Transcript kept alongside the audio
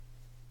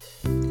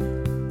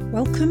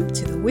Welcome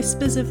to the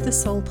Whispers of the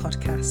Soul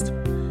podcast,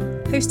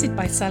 hosted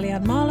by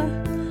Sally-Ann Marler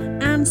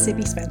and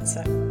Sibby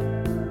Spencer.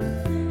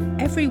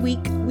 Every week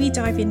we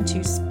dive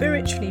into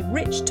spiritually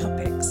rich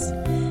topics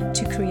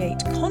to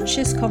create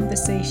conscious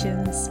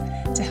conversations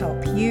to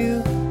help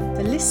you,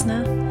 the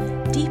listener,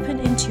 deepen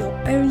into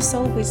your own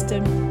soul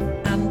wisdom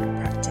and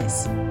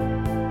practice.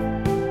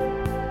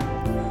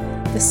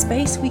 The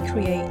space we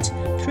create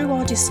through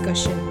our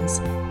discussions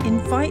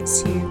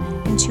invites you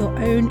into your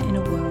own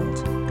inner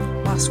world,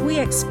 whilst we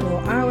explore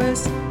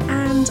ours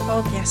and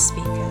our guest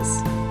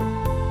speakers.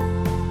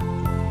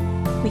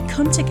 We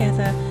come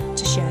together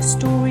to share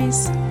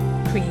stories,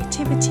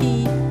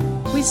 creativity,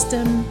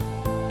 wisdom,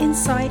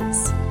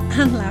 insights,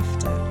 and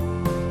laughter.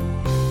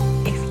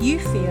 If you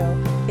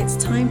feel it's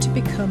time to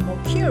become more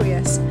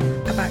curious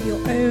about your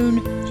own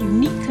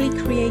uniquely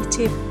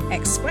creative,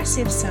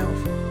 expressive self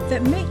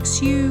that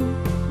makes you,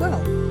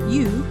 well,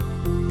 you,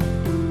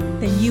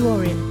 then you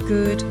are in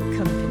good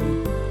company.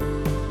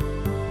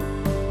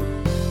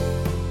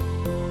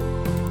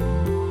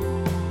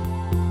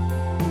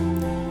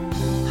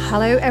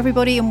 Hello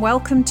everybody and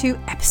welcome to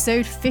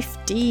episode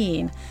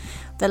 15,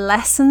 The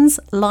Lessons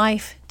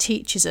Life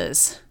Teaches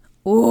Us.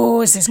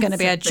 Oh, this is going to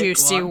be a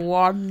juicy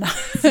one.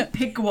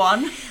 Big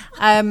one.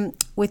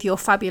 With your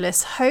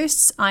fabulous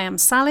hosts, I am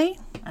Sally.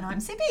 And I'm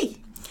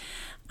Sibby.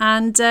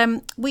 And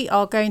we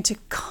are going to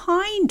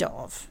kind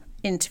of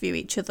interview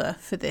each other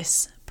for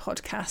this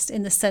podcast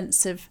in the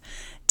sense of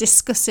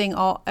discussing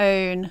our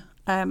own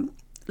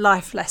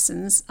life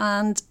lessons,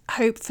 and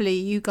hopefully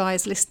you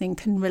guys listening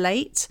can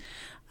relate.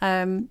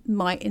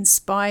 Might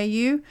inspire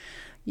you.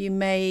 You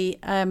may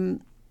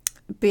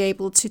be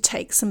able to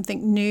take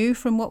something new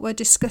from what we're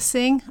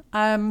discussing.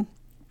 And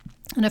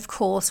of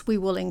course, we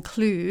will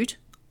include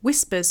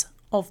whispers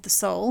of the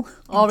soul,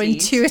 our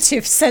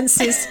intuitive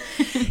senses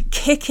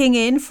kicking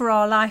in for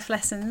our life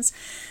lessons.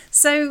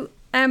 So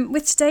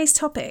with today's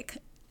topic,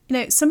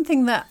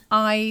 something that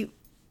I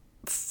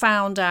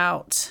found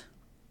out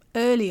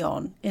early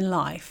on in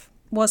life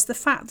was the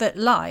fact that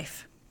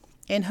life,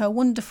 in her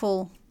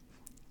wonderful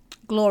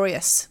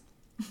glorious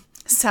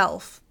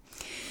self,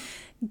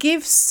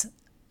 gives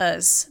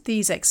us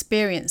these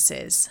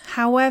experiences.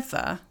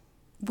 However,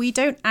 we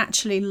don't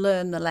actually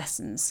learn the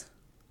lessons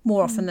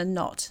more often than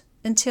not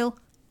until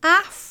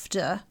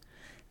after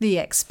the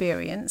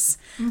experience.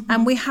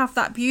 And we have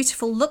that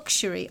beautiful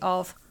luxury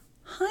of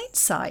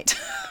hindsight.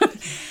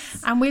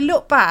 And we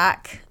look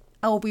back,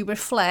 or we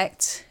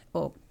reflect,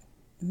 or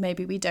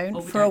maybe we don't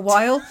a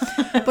while.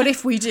 But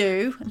if we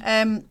do,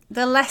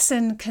 the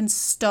lesson can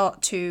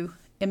start to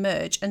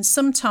emerge. And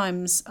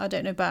sometimes, I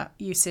don't know about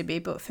you, Sibby,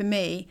 but for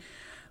me,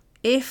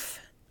 if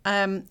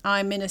I'm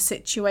in a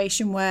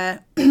situation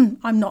where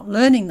I'm not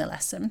learning the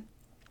lesson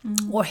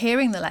or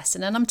hearing the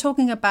lesson, and I'm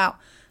talking about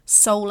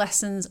soul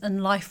lessons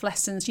and life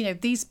lessons,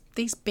 these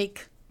big,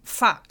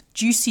 fat,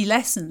 juicy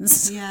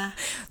lessons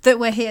that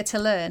we're here to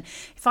learn.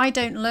 If I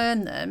don't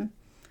learn them,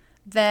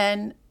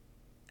 then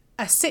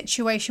a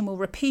situation will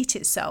repeat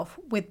itself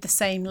with the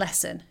same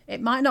lesson.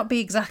 It might not be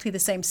exactly the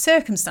same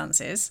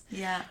circumstances,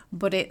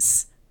 but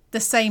it's the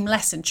same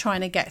lesson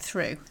trying to get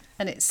through.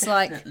 And it's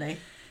like,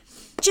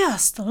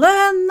 just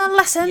learn the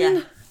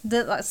lesson.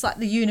 That's like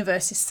the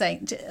universe is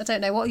saying. I don't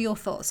know, what are your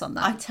thoughts on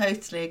that? I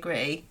totally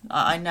agree.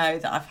 I know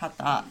that I've had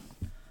that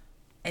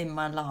in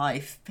my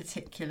life,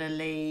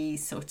 particularly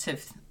sort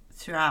of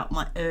throughout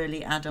my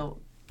early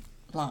adult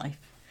life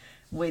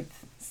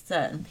with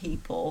certain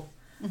people.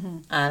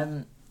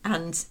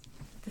 And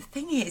the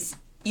thing is,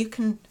 you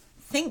can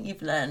think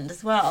you've learned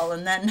as well,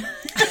 and then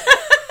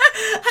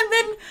and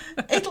then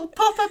it'll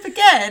pop up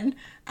again,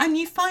 and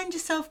you find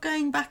yourself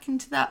going back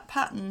into that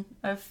pattern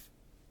of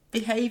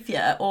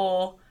behaviour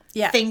or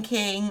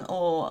thinking,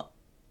 or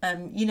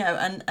and you're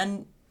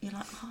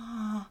like,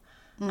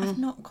 I've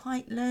not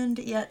quite learned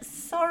it yet.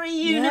 Sorry,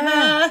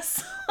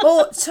 universe.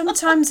 Or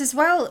sometimes as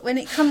well, when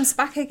it comes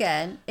back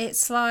again,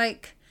 it's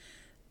like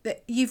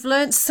you've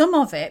learnt some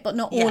of it, but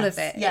not all of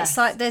it. It's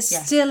like there's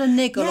still a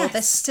niggle, or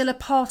there's still a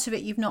part of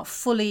it you've not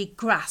fully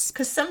grasped.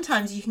 Because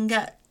sometimes you can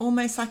get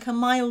almost like a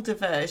milder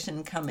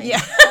version coming.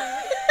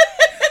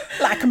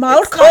 Like a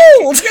mild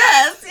cold. Like,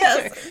 yes.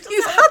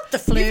 You've had the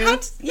flu.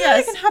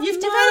 You've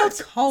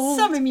developed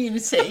some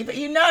immunity, but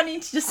you now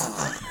need to just...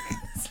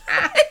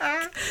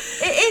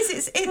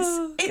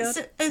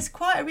 It's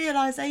quite a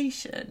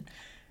realisation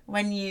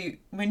when you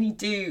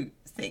do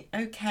think,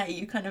 okay,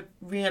 you kind of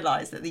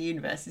realise that the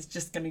universe is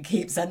just going to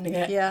keep sending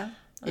it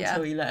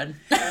until you learn.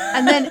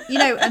 And then,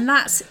 and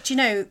that's,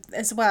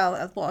 as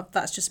well, what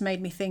that's just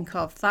made me think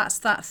of, that's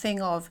that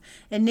thing of,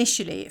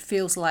 initially it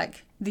feels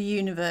like the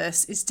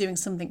universe is doing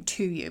something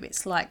to you.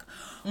 It's like,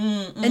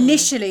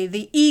 initially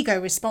the ego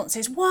response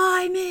is,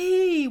 why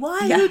me? Why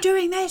are you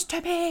doing this to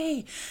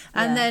me?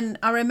 And then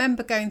I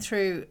remember going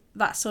through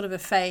that sort of a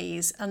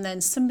phase, and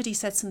then somebody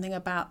said something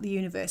about the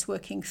universe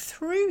working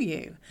through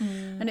you.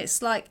 And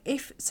it's like,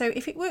 if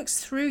it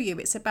works through you,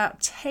 it's about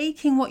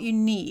taking what you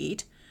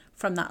need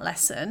from that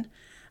lesson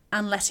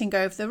and letting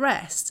go of the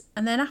rest.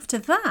 And then after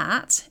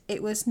that,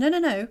 it was,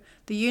 no,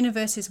 the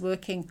universe is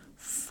working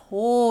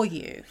for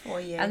you.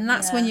 And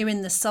that's when you're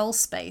in the soul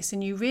space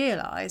and you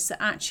realise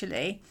that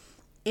actually,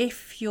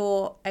 if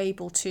you're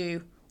able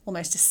to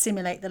almost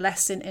assimilate the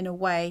lesson in a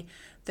way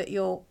that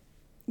you're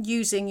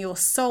using your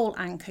soul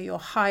anchor, your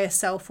higher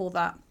self, or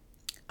that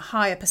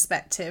higher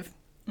perspective,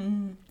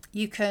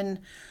 you can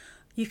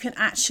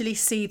actually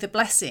see the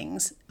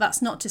blessings.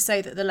 That's not to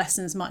say that the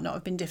lessons might not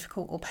have been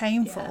difficult or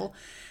painful,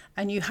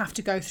 and you have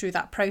to go through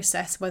that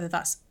process, whether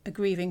that's a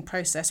grieving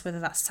process, whether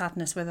that's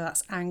sadness, whether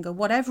that's anger,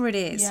 whatever it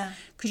is,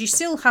 because you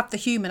still have the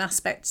human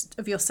aspect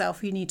of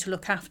yourself you need to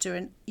look after,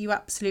 and you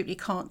absolutely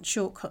can't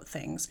shortcut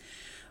things.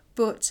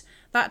 But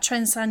that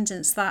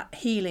transcendence, that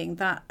healing,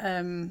 that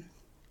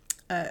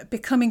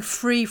becoming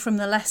free from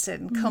the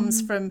lesson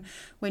comes from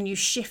when you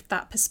shift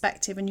that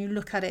perspective and you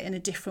look at it in a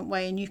different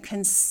way, and you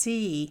can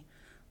see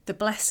the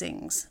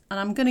blessings. And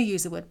I'm going to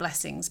use the word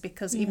blessings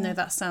because even though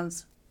that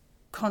sounds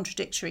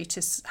contradictory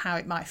to how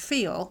it might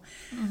feel,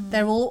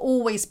 there will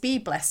always be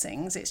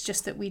blessings. It's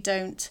just that we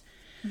don't,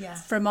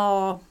 from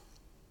our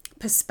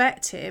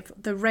perspective,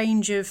 the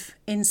range of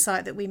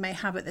insight that we may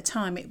have at the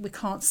time, we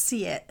can't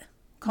see it,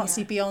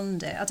 see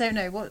beyond it. I don't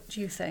know, what do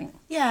you think?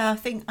 I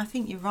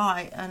think you're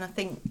right, and I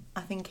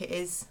think it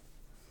is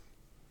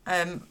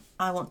I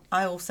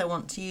also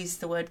want to use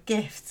the word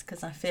gifts,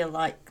 because I feel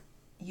like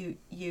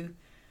you're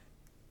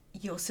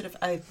sort of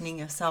opening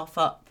yourself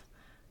up.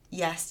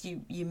 Yes,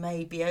 you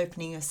may be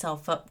opening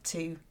yourself up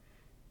to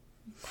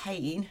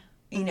pain,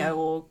 you know,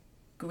 or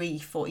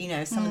grief, or, you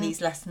know, some of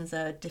these lessons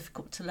are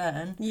difficult to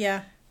learn.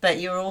 Yeah. But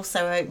you're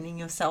also opening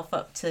yourself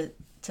up to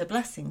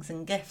blessings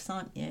and gifts,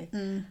 aren't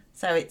you?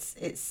 So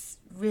it's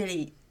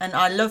really, and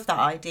I love that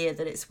idea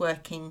that it's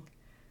working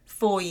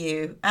for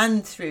you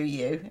and through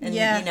you, and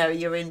you know,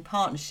 you're in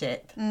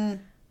partnership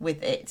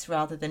with it,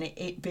 rather than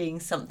it being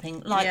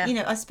something like, you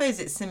know, I suppose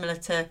it's similar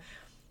to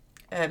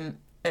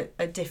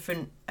a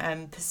different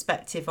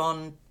perspective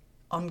on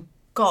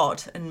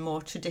God, and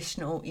more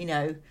traditional, you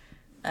know,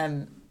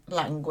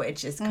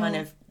 language is kind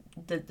of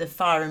the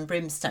fire and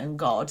brimstone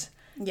God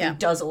who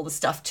does all the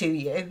stuff to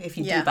you if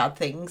you do bad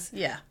things.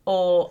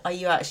 Or are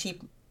you actually,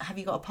 have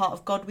you got a part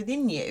of God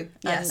within you?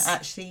 And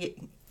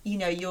actually, you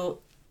know, you're,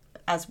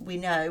 as we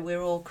know,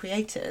 we're all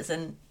creators.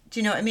 And do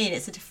you know what I mean?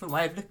 It's a different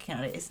way of looking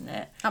at it, isn't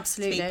it?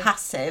 Absolutely. To be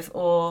passive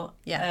or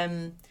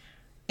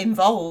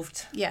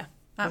involved. Yeah.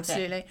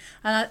 Absolutely.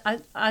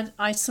 And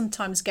I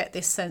sometimes get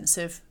this sense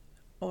of,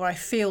 or I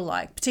feel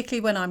like, particularly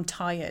when I'm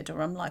tired,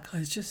 or I'm like,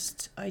 I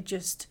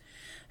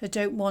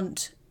don't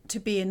want to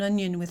be an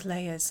onion with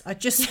layers. I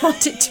just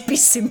want it to be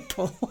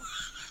simple.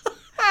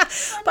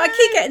 But I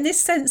keep getting this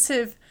sense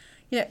of,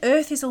 you know,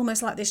 Earth is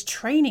almost like this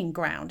training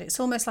ground. It's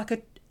almost like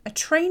a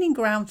training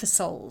ground for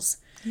souls.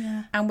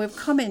 Yeah. And we've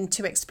come in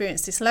to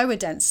experience this lower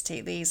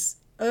density, these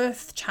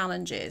Earth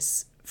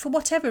challenges, for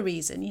whatever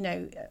reason, you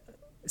know,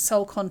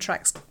 soul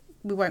contracts.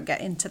 We won't get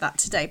into that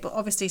today, but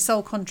obviously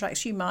soul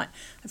contracts, you might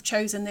have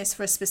chosen this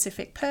for a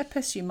specific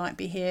purpose. You might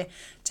be here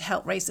to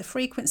help raise the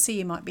frequency.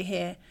 You might be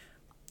here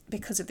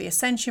because of the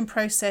ascension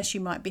process. You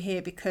might be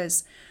here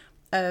because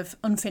of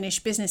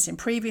unfinished business in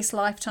previous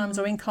lifetimes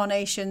or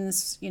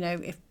incarnations. You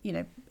know,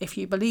 if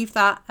you believe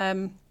that,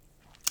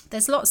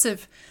 there's lots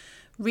of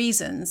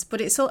reasons, but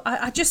it's all,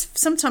 I just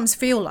sometimes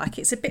feel like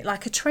it's a bit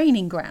like a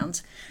training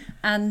ground.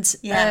 And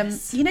you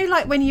know,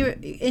 like when you're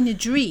in a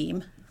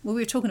dream. Well,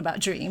 we were talking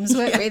about dreams,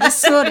 weren't we,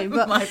 this morning?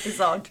 But my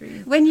bizarre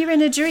dream. When you're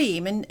in a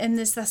dream, and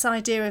there's this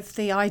idea of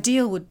the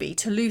ideal would be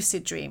to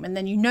lucid dream, and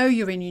then you know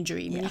you're in your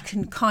dream and you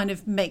can kind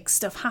of make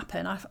stuff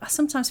happen. I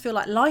sometimes feel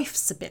like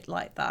life's a bit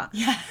like that.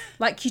 Yeah.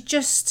 Like you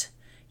just,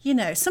 you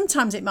know,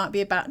 sometimes it might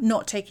be about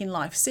not taking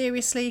life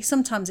seriously.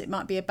 Sometimes it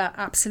might be about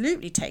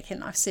absolutely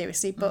taking life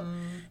seriously. But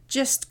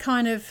just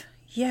kind of,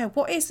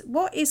 what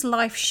is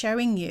life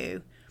showing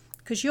you?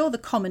 Because you're the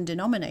common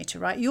denominator,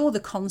 right? You're the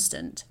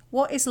constant.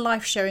 What is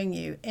life showing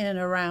you in and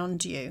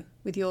around you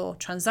with your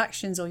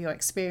transactions or your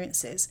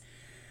experiences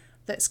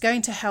that's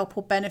going to help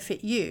or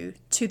benefit you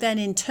to then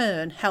in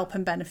turn help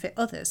and benefit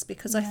others?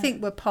 Because I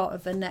think we're part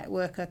of a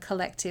network, a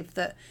collective,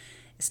 that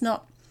it's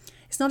not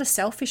a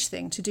selfish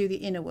thing to do the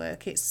inner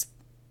work. It's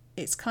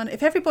kind of,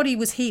 if everybody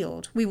was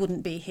healed, we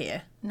wouldn't be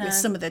here with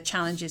some of the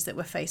challenges that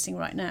we're facing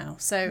right now.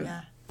 So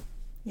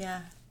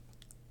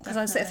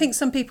because I think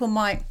some people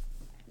might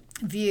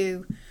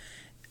view,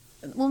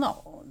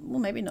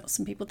 maybe not,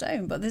 some people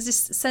don't, but there's this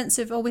sense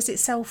of, is it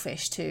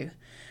selfish to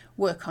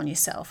work on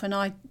yourself? And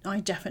I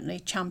definitely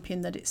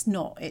champion that it's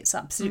not. It's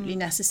absolutely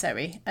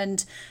necessary.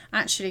 And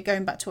actually,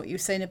 going back to what you were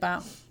saying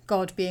about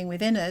God being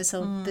within us,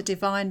 or the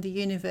divine, the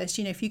universe,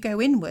 you know, if you go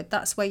inward,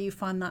 that's where you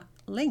find that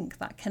link,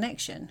 that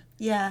connection.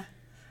 Yeah.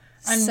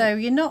 And so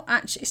you're not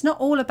actually, it's not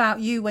all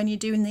about you when you're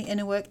doing the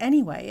inner work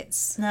anyway.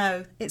 It's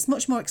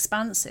much more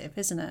expansive,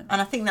 isn't it?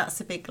 And I think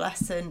that's a big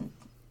lesson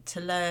to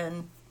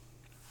learn,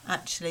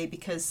 actually,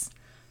 because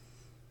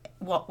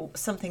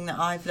something that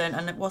I've learned,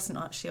 and it wasn't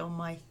actually on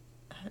my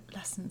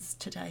lessons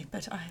today,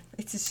 but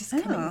it is just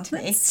coming to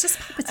me. It's just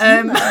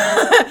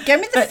give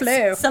me the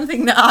flu.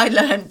 Something that I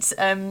learnt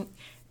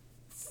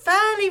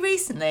fairly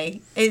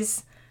recently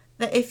is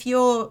that if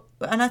you're,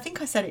 and I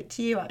think I said it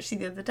to you actually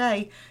the other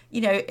day,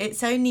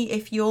 it's only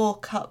if your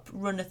cup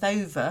runneth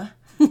over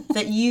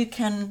that you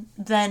can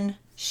then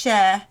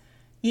share,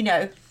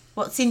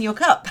 what's in your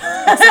cup.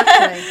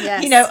 Exactly,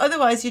 yes.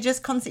 Otherwise you're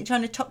just constantly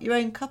trying to top your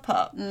own cup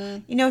up.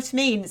 You know what I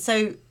mean?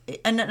 So,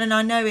 and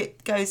I know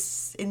it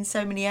goes in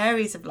so many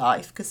areas of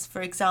life, because,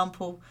 for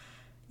example,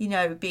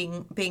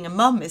 being a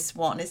mum is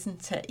one,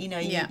 isn't it?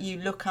 You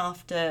look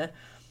after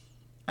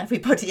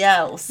everybody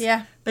else.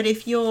 Yeah. But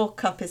if your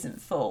cup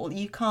isn't full,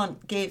 you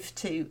can't give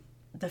to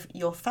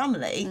your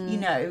family,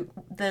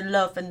 the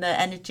love and the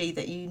energy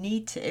that you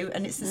need to.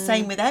 And it's the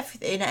same with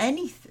everything,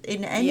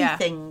 in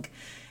anything.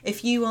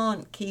 If you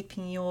aren't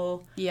keeping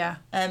your,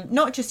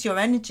 not just your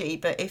energy,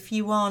 but if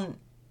you aren't,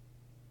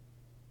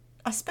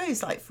 I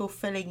suppose, like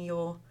fulfilling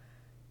your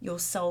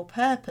soul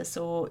purpose,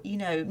 or,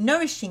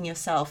 nourishing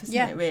yourself, isn't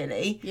it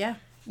really? Yeah.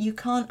 You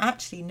can't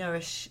actually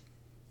nourish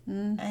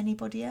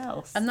anybody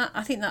else. And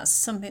I think that's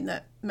something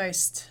that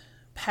most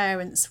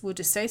parents would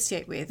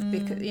associate with,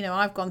 because,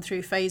 I've gone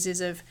through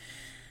phases of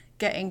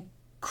getting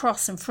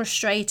cross and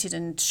frustrated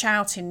and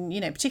shouting,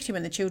 particularly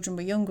when the children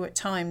were younger at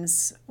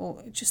times,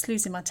 or just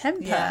losing my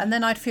temper, and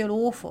then I'd feel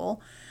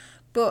awful.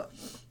 But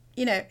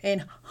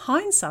in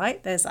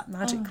hindsight, there's that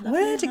magic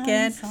word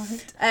again.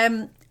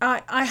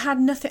 I had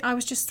nothing. I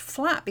was just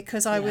flat,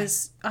 because I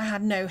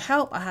had no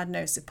help. I had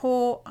no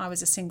support. I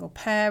was a single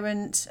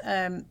parent.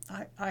 I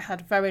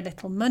had very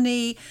little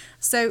money.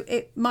 So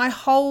my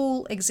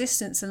whole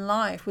existence in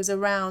life was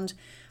around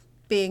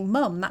being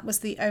mum. That was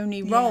the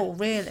only role,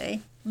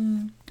 really.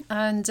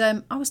 And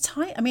I was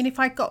tight. I mean, if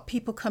I got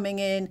people coming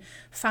in,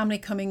 family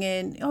coming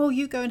in,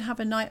 you go and have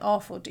a night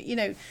off, or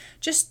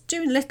just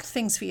doing little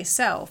things for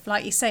yourself,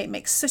 like you say, it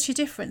makes such a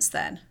difference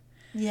then.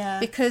 Yeah.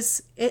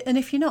 Because and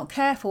if you're not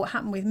careful, what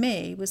happened with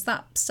me was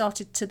that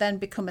started to then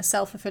become a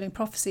self-fulfilling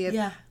prophecy of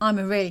I'm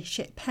a really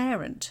shit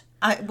parent.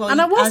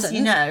 And I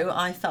wasn't. As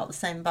I felt the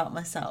same about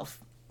myself.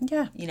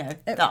 Yeah.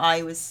 That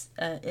I was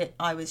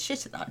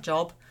shit at that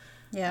job.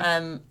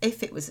 Yeah.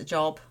 If it was a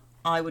job,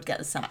 I would get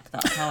the sack.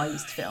 That's how I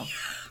used to feel.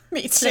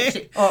 Me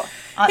too. Or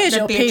here's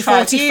your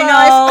P45.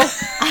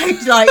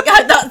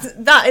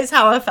 That is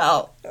how I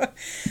felt.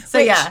 So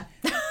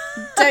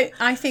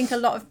I think a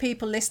lot of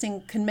people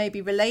listening can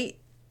maybe relate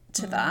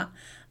to that,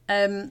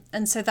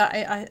 and so that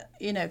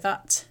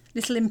that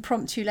little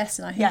impromptu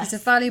lesson, I think, is a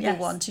valuable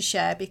one to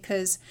share,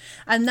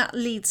 and that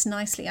leads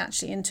nicely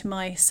actually into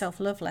my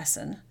self-love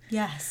lesson.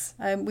 Yes.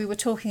 We were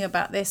talking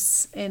about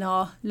this in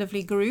our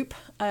lovely group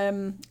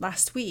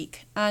last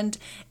week, and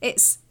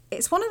it's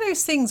one of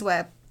those things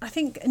where I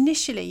think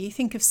initially you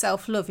think of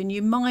self-love and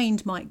your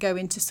mind might go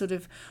into sort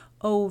of,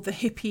 the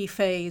hippie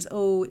phase.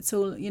 It's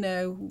all,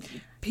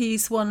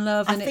 peace, one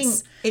love. I think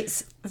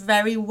it's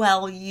very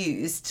well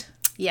used.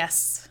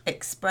 Yes.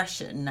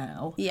 Expression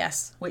now.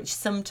 Yes. Which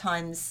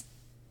sometimes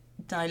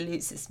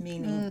dilutes its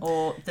meaning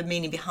or the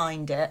meaning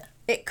behind it.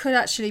 It could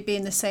actually be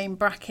in the same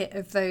bracket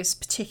of those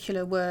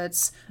particular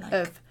words, like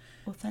of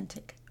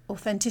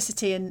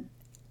authenticity and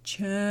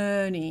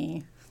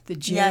journey. The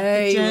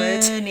J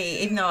the journey,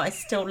 even though I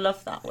still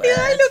love that word. Yeah,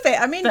 I love it.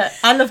 I mean, but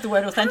I love the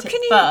word authentic,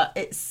 but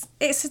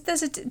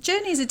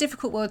journey is a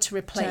difficult word to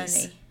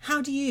replace. Journey.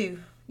 How do you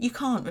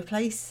can't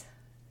replace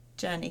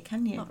journey,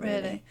 can you? Not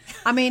really.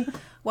 I mean,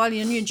 while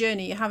you're on your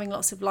journey, you're having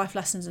lots of life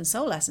lessons and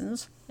soul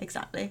lessons.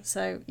 Exactly.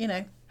 So,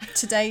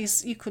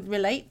 you could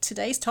relate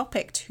today's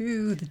topic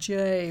to the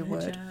J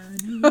word.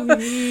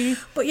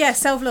 But yeah,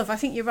 self-love, I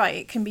think you're right.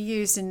 It can be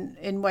used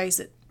in ways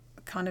that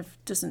kind of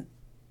doesn't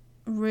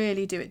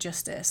really do it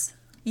justice.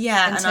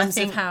 Yeah, in terms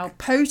of how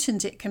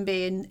potent it can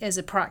be as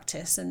a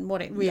practice and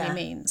what it really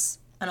means.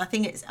 And I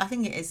think it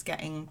is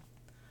getting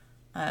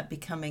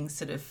becoming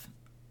sort of,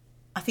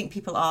 I think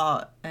people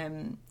are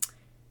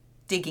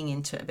digging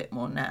into it a bit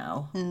more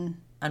now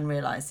and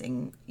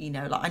realising,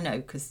 I know,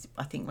 because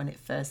I think when it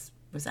first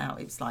was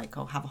out, it was like,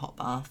 have a hot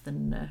bath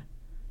and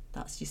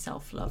that's your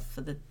self-love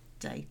for the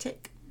day,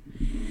 tick.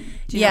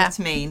 Do you know what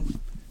I mean?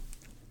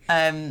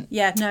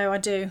 Yeah, no, I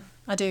do.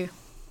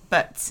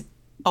 But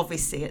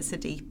obviously it's a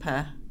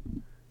deeper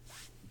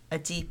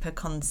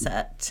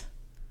concept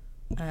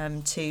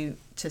to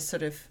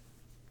sort of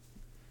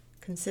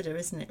consider,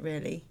 isn't it,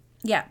 really?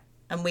 Yeah.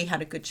 And we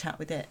had a good chat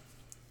with it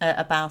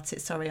about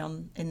it,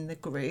 in the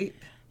group.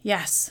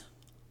 Yes.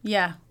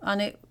 Yeah.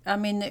 And it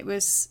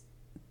was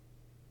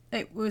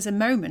a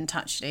moment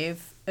actually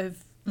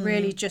of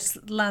really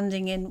just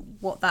landing in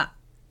what that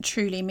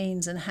truly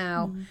means and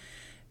how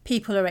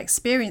people are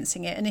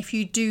experiencing it. And if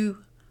you do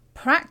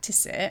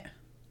practice it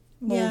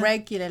more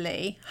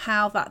regularly,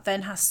 how that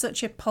then has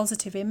such a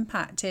positive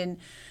impact in,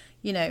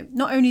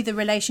 not only the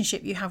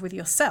relationship you have with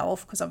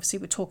yourself, because obviously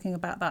we're talking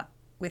about that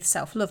with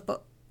self-love,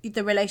 but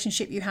the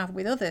relationship you have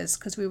with others,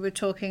 because we were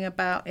talking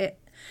about it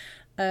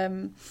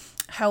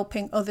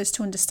helping others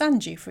to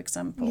understand you, for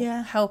example,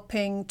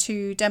 helping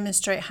to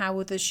demonstrate how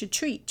others should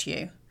treat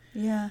you.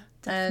 Yeah.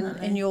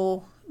 and in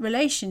your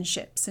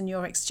relationships and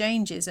your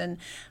exchanges. And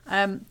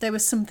there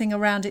was something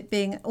around it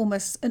being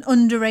almost an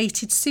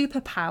underrated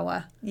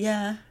superpower.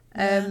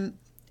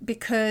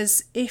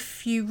 Because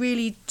if you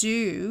really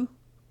do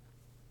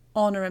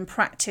honour and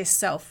practice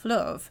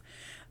self-love,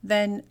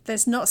 then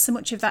there's not so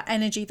much of that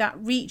energy, that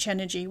reach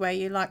energy, where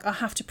you're like, I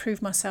have to prove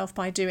myself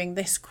by doing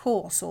this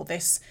course or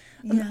this.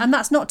 And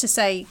that's not to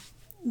say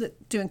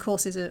that doing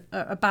courses is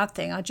a bad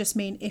thing. I just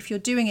mean if you're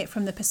doing it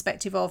from the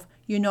perspective of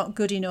you're not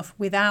good enough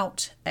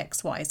without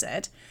X, Y, Z,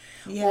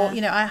 or,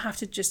 you know, I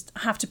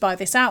have to buy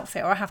this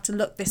outfit, or I have to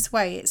look this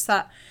way. It's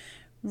that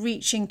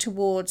reaching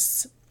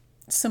towards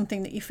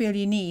something that you feel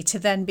you need to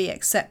then be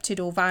accepted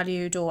or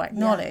valued or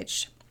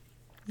acknowledged.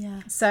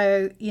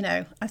 So, you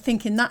know, I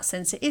think in that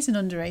sense it is an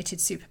underrated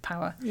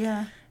superpower.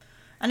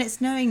 And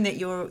it's knowing that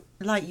you're,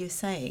 like you're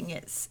saying,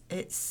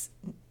 it's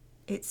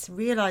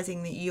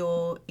realizing that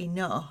you're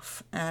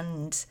enough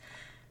and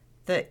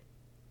that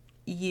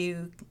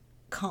you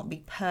can't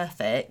be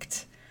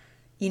perfect,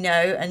 you know,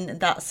 and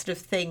that sort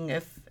of thing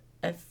of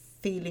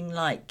feeling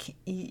like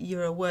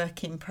you're a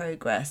work in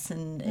progress,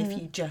 and if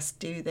you just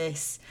do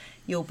this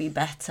you'll be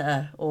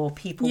better, or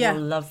people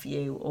will love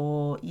you,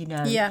 or, you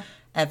know,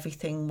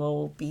 everything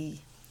will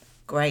be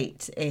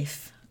great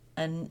if.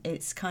 And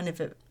it's kind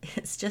of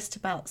it's just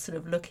about sort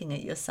of looking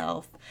at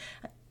yourself,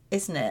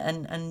 isn't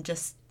it, and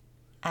just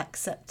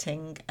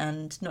accepting,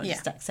 and not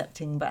just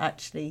accepting, but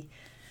actually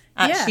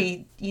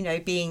you know,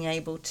 being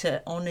able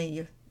to honour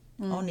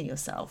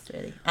yourself,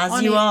 really,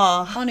 as you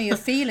are, honour your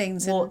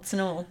feelings, warts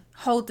and all,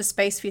 hold the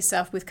space for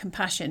yourself with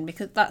compassion,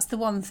 because that's the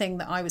one thing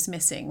that I was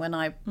missing when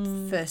I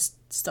first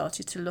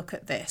started to look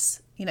at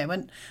this. You know,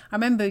 when I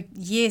remember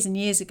years and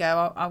years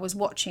ago, I was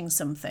watching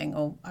something,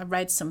 or I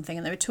read something,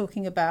 and they were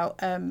talking about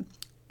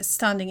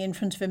standing in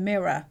front of a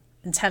mirror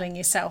and telling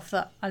yourself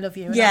that I love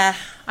you. And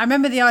I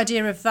remember the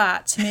idea of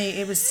that. To me,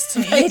 it was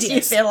hideous.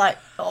 You feel like,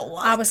 oh,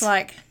 what? I was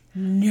like,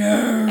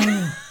 no,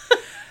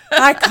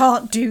 I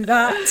can't do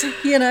that.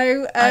 You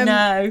know, I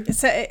know.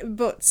 So,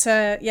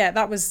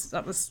 that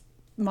was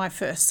my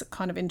first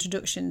kind of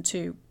introduction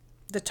to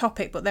the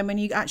topic. But then when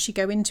you actually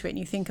go into it and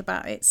you think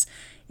about it,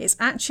 it's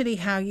actually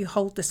how you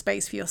hold the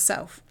space for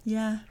yourself.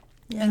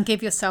 And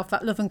give yourself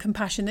that love and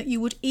compassion that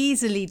you would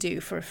easily do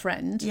for a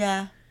friend.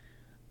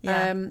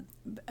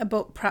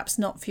 But perhaps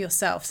not for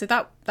yourself. So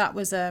that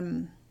was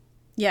I've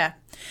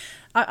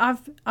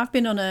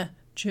been on a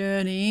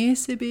journey,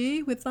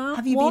 Sibby, with that.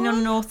 Have you been on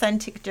an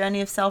authentic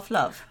journey of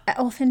self-love? An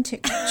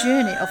authentic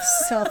journey of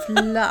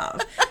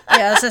self-love.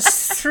 There's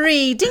just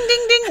 3 ding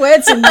ding ding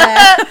words in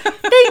there.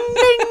 Ding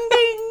ding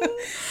ding.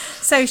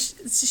 So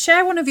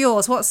share one of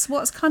yours.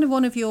 What's kind of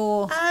one of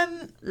your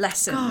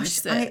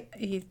lessons that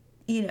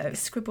you know,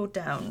 scribbled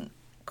down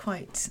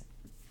quite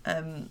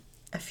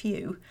a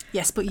few.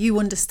 Yes, but you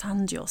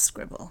understand your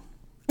scribble.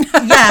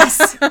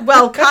 Yes,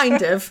 well,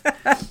 kind of.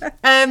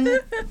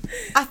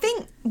 I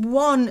think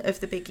one of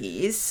the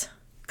biggies,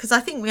 because I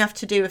think we have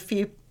to do a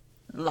few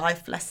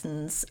life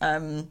lessons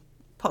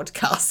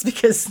podcasts,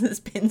 because there's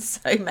been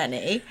so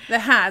many. There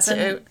has.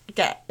 To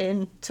get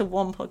into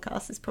one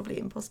podcast is probably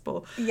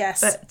impossible.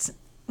 Yes. But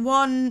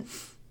one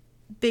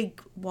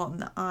big one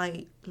that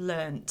I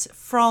learnt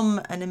from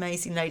an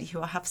amazing lady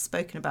who I have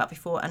spoken about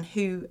before, and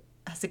who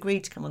has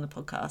agreed to come on the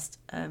podcast,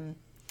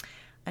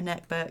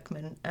 Annette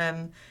Berkman,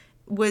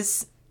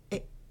 was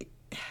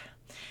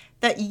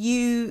that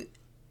you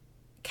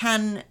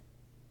can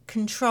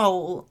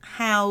control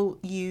how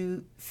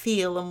you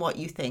feel and what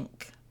you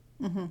think.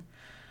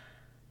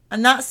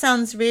 And that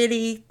sounds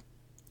really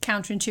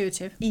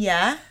counterintuitive.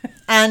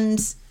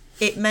 And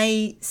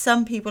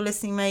some people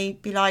listening may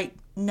be like,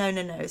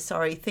 no,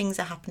 sorry, things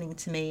are happening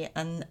to me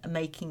and are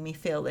making me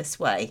feel this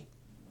way.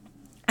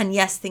 And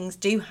yes, things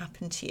do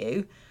happen to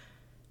you,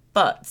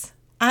 but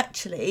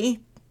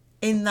actually,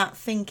 in that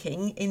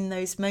thinking, in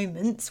those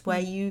moments where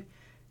you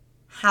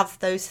have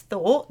those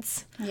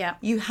thoughts,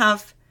 you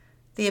have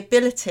the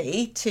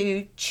ability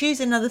to choose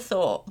another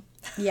thought.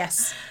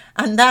 Yes.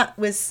 And that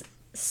was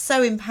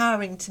so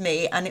empowering to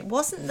me. And it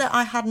wasn't that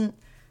I hadn't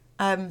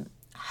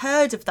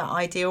heard of that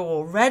idea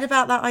or read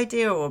about that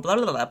idea or blah,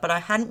 blah, blah, but I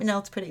hadn't been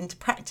able to put it into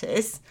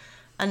practice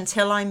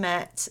until I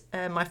met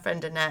my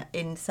friend Annette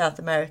in South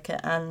America.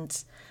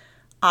 And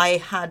I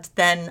had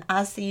then,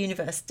 as the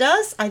universe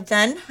does, I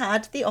then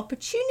had the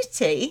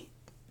opportunity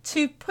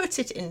to put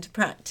it into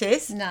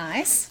practice.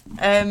 Nice.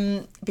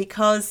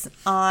 Because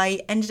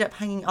I ended up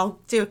I'll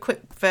do a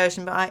quick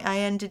version, but I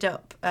ended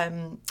up,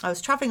 I was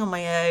travelling on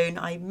my own.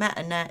 I met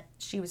Annette,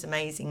 she was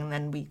amazing, and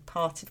then we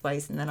parted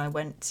ways, and then I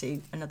went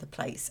to another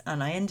place,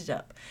 and I ended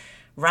up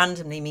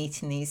randomly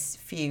meeting these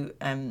few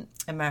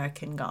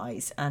American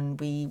guys, and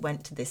we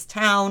went to this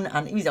town,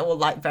 and it was all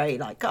like very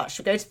like, gosh,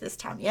 we'll go to this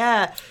town,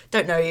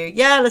 don't know you,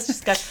 let's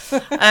just go.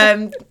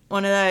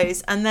 One of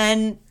those. And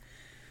then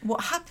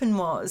what happened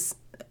was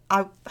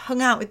I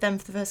hung out with them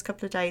for the first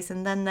couple of days,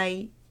 and then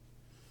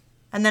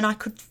I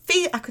could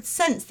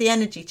sense the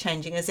energy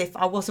changing, as if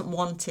I wasn't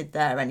wanted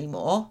there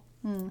anymore.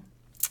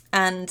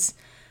 And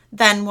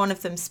then one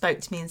of them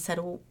spoke to me and said,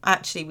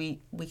 actually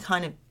we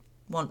kind of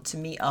want to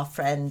meet our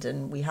friend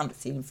and we haven't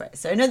seen him for it.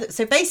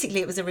 So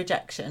basically it was a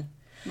rejection.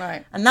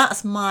 Right. And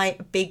that's my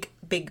big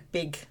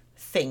thing,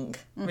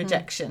 Mm-hmm.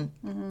 rejection.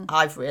 Mm-hmm.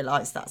 I've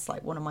realised that's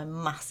like one of my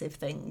massive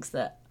things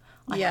that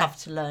I have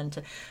to learn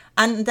to.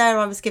 And there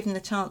I was given the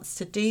chance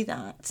to do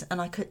that,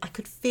 and I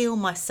could feel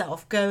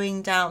myself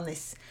going down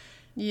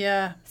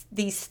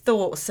these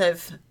thoughts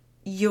of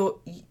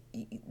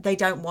they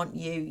don't want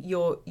you,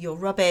 you're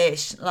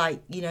rubbish,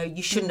 like, you know,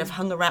 you shouldn't have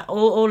hung around,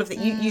 all of that.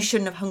 You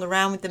shouldn't have hung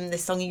around with them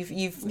this long.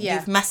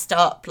 You've messed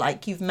up,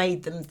 like you've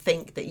made them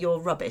think that you're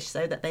rubbish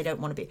so that they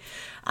don't want to be.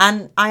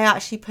 And I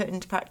actually put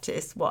into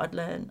practice what I'd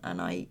learned, and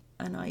I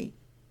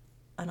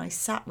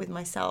sat with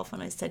myself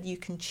and I said, you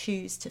can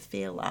choose to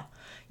feel that,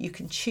 you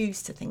can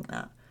choose to think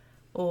that,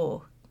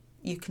 or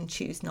you can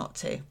choose not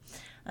to.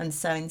 And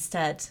so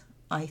instead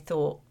I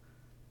thought,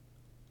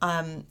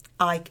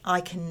 I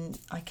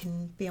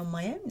can be on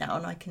my own now,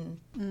 and I can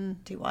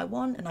do what I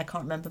want, and I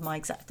can't remember my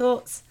exact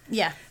thoughts.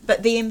 Yeah.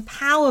 But the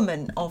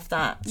empowerment of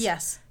that.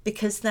 Yes.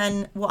 Because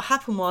then what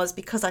happened was,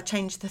 because I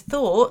changed the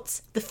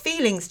thoughts, the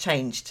feelings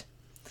changed.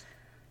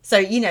 So,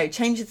 you know,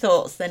 change the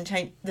thoughts, then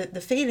change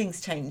the feelings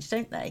change,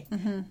 don't they?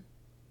 Mm-hmm.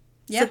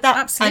 Yeah, so that,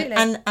 absolutely.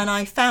 And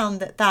I found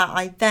that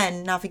I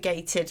then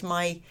navigated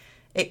my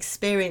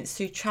experience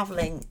through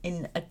travelling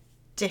in a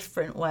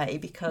different way,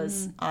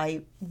 because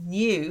I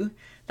knew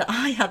that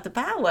I had the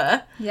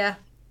power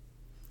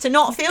to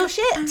not feel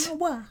shit.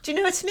 Power. Do you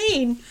know what I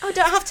mean? I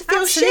don't have to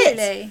feel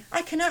Absolutely. shit.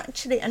 I can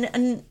actually,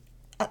 and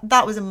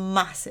that was a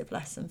massive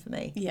lesson for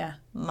me. Yeah.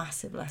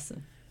 Massive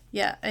lesson.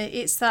 Yeah,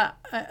 it's that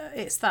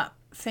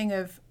thing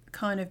of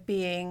kind of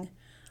being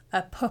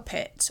a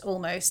puppet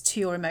almost to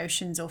your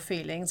emotions or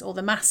feelings, or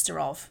the master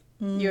of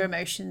your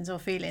emotions or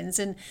feelings,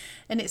 and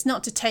it's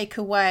not to take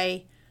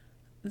away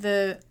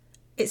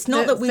it's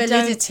not that we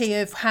validity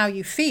of how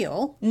you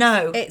feel.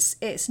 No,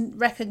 it's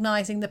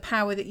recognizing the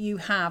power that you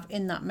have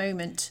in that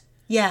moment.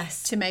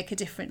 Yes, to make a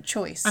different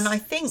choice. And I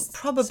think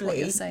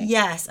probably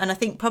yes, and I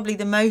think probably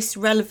the most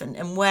relevant,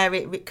 and where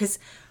it, because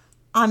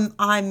I'm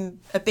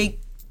a big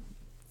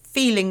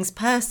feelings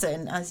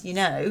person, as you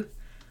know.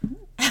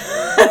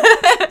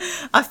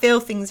 I feel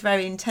things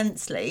very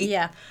intensely.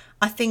 Yeah,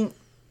 I think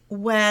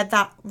where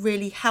that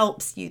really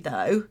helps you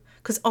though,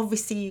 because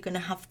obviously you're going to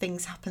have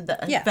things happen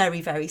that are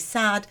very, very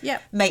sad,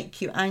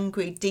 make you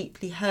angry,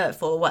 deeply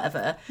hurtful or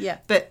whatever. Yeah.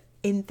 But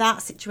in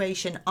that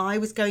situation, I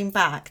was going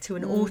back to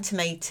an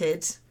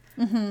automated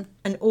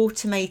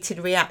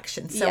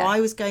reaction. So I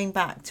was going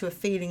back to a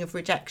feeling of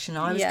rejection.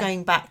 I was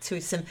going back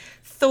to some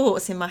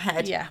thoughts in my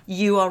head. Yeah.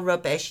 You are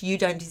rubbish. You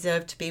don't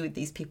deserve to be with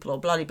these people, or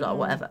blah, blah, blah,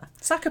 whatever.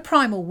 It's like a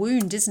primal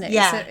wound, isn't it?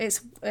 Yeah.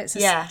 It's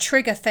a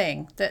trigger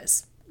thing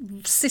that's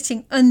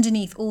sitting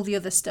underneath all the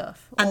other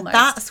stuff. And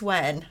that's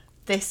when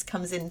this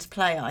comes into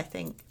play, I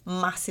think,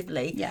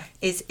 massively. Yeah.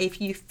 Is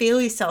if you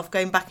feel yourself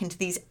going back into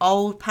these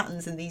old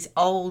patterns and these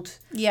old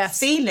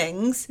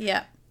feelings,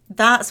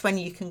 that's when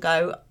you can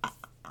go,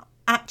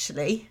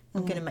 actually,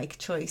 I'm going to make a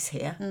choice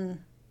here.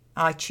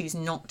 I choose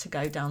not to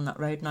go down that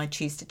road, and I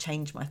choose to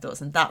change my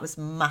thoughts. And that was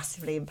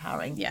massively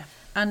empowering. Yeah.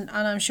 And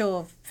I'm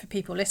sure for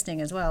people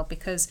listening as well,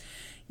 because,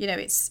 you know,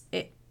 it's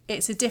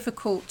a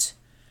difficult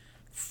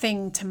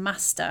thing to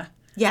master.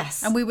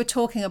 Yes. And we were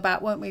talking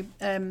about, weren't we,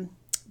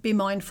 be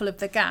mindful of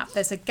the gap.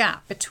 There's a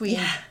gap between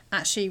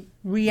actually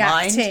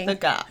reacting. Mind the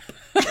gap.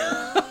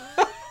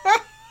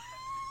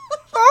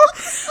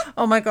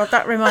 Oh my God,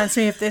 that reminds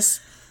me of the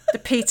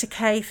Peter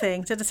Kay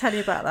thing. Did I tell you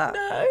about that?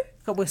 No.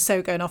 God, we're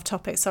so going off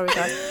topic. Sorry,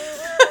 guys.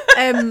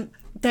 I'm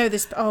gonna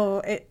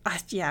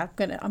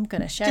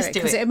share it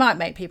because it might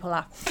make people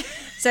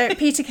laugh. So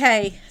Peter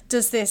Kay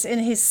does this in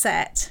his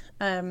set.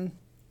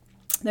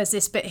 There's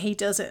this bit he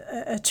does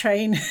at a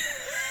train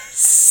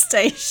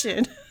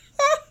station.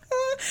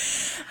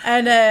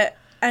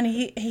 And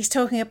he's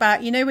talking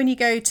about, you know, when you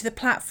go to the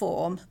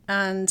platform,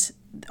 and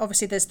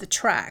obviously there's the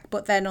track,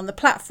 but then on the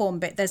platform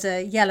bit there's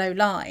a yellow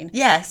line.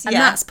 Yes, and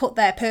that's put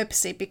there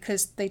purposely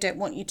because they don't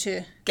want you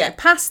to get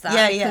past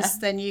that, because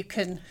then you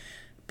can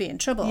be in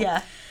trouble.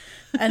 Yeah.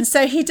 And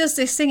so he does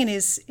this thing in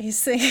his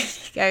thing.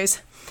 He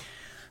goes,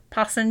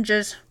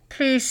 "Passengers,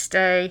 please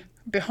stay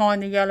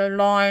behind the yellow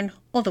line,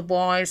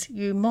 otherwise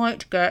you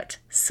might get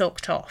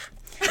sucked off."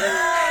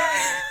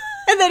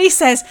 And then he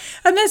says,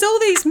 and there's all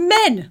these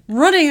men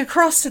running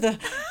across to the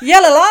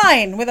yellow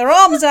line with their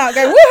arms out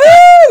going,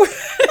 woohoo!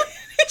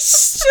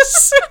 It's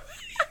just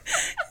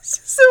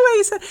the way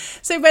he said.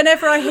 So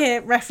whenever I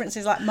hear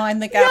references like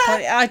mind the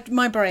gap,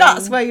 my brain.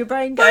 That's where your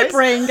brain goes. My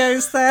brain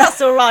goes there.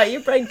 That's all right.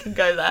 Your brain can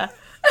go there.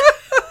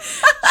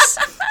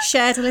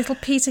 Shared a little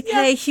Peter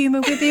Kay humour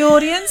with the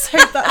audience.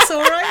 Hope that's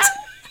all right.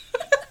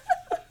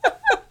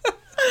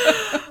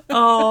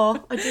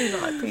 Oh, I do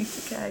like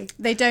Peter Kay.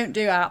 They don't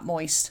do out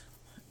moist.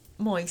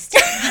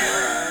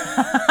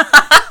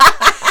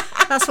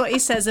 That's what he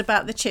says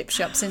about the chip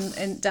shops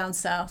in down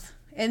south.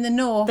 In the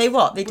north, They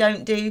what? They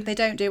don't do. They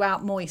don't do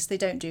out moist. They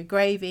don't do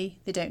gravy.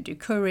 They don't do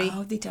curry.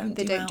 Oh, they don't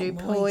They do don't out do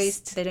moist.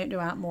 poised. They don't do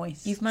out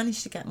moist. You've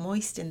managed to get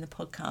moist in the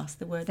podcast.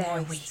 The word There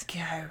moist. we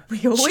go.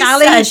 We always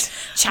Challenge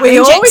said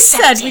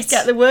accepted. we'd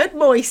get the word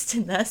moist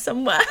in there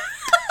somewhere.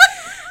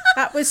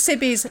 That was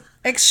Sibby's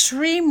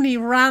extremely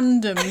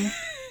random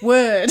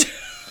word.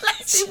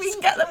 Let's see if we can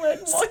get the word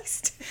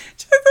moist.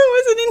 Which I thought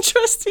was an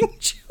interesting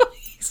choice.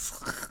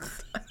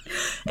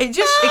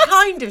 It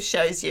kind of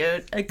shows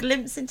you a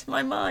glimpse into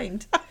my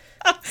mind.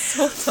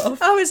 Sort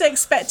of. I was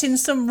expecting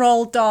some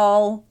Roald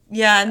Dahl,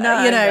 Yeah,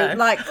 no. no.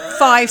 like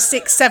 5,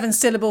 6, 7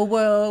 syllable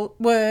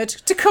word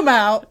to come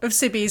out of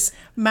Sibby's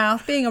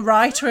mouth, being a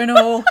writer and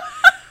all.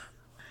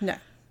 No,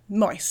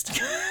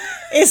 moist.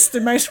 It's the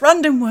most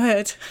random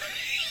word.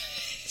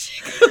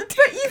 But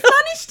you've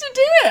managed to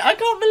do it. I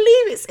can't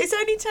believe it's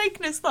only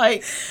taken us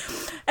like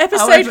Episode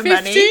however 15.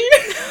 many.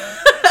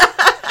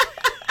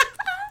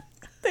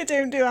 They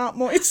don't do out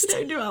moist.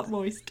 Don't do out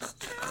moist.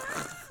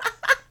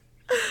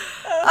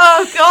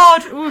 Oh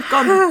God, we've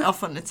gone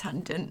off on a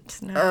tangent.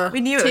 No.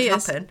 We knew it would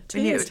happen.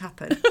 We knew it would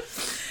happen.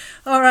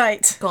 All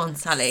right. Go on,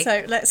 Sally.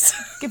 So let's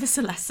Give us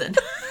a lesson.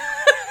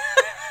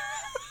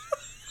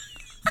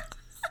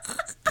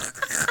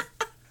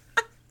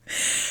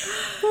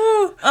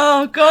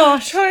 Oh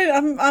gosh.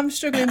 I'm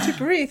struggling to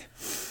breathe.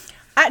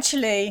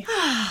 Actually,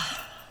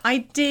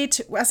 I did,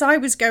 as I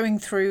was going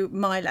through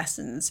my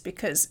lessons,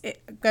 because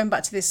going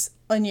back to this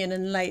onion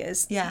and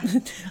layers, Yeah.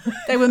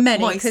 there were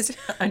many. Moist. 'Cause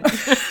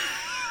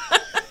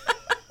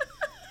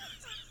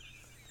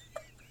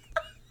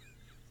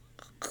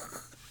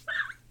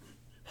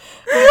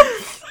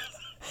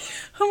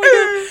oh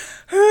my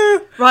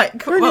God. Right,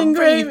 come on,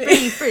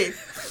 Gravy. breathe.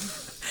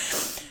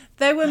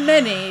 There were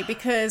many,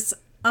 because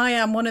I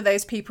am one of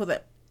those people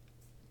that,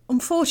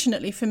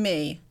 unfortunately for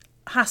me,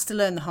 has to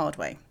learn the hard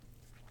way.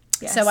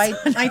 Yes, So I know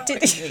what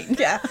did, you mean.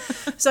 yeah.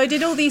 So I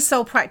did all these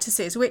soul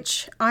practices,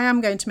 which I am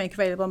going to make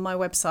available on my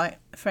website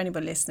for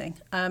anybody listening.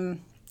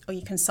 Or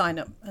you can sign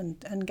up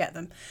and get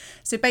them.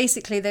 So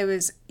basically, there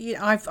was,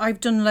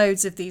 I've done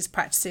loads of these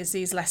practices,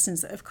 these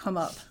lessons that have come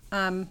up.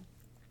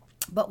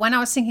 But when I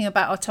was thinking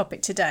about our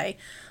topic today,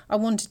 I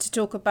wanted to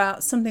talk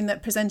about something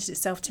that presented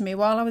itself to me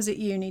while I was at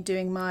uni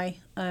doing my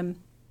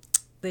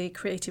the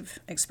creative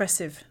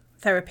expressive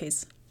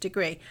therapies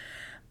degree.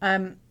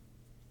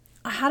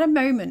 I had a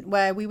moment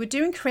where we were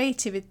doing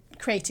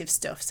creative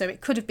stuff. So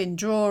it could have been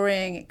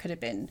drawing, it could have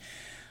been,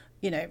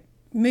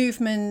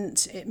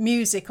 movement,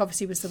 music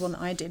obviously was the one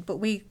that I did, but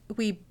we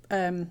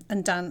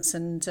and dance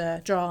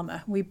and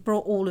drama, we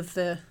brought all of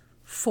the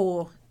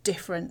 4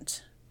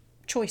 different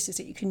choices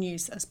that you can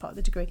use as part of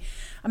the degree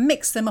and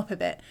mixed them up a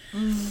bit.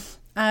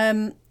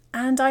 And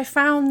I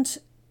found,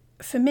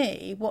 for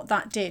me, what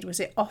that did was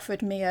it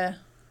offered me a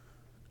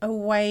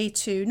way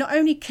to not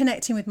only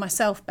connecting with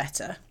myself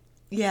better,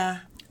 Yeah.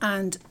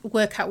 and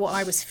work out what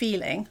I was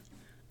feeling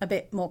a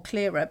bit more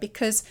clearer,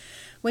 because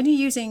when you're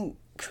using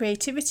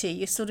creativity,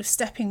 you're sort of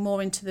stepping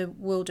more into the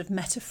world of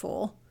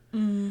metaphor,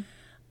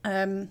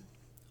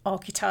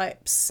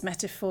 archetypes,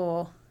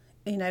 metaphor,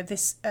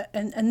 this,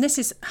 and this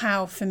is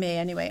how, for me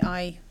anyway,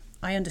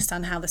 I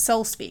understand how the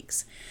soul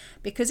speaks.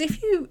 Because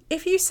if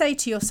you say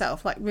to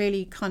yourself, like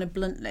really kind of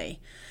bluntly,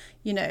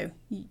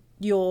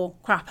 you're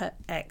crap at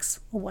X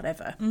or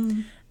whatever,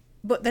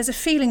 but there's a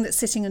feeling that's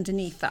sitting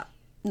underneath that,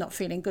 not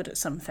feeling good at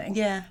something.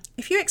 Yeah.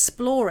 If you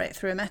explore it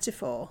through a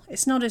metaphor,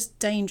 it's not as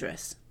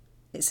dangerous.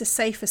 It's a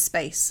safer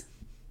space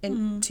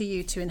to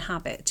you to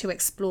inhabit, to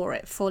explore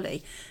it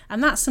fully.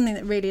 And that's something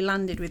that really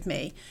landed with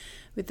me,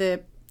 with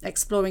the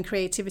exploring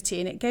creativity.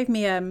 And it gave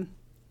me a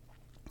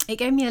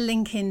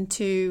link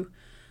into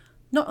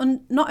not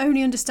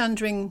only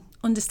understanding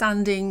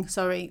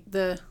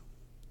the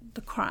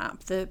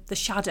crap, the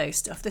shadow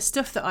stuff, the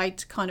stuff that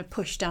I'd kind of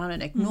pushed down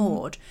and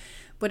ignored,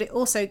 but it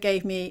also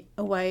gave me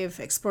a way of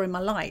exploring my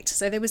light.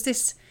 So there was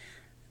this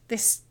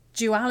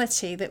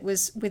duality that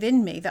was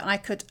within me that I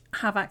could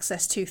have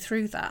access to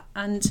through that.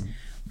 And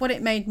what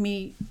it made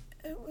me,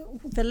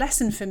 the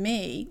lesson for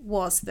me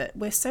was that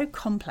we're so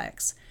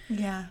complex.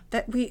 Yeah.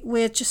 That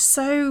we're just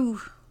so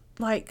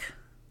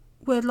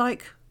we're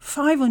like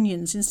 5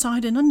 onions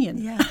inside an onion.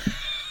 Yeah.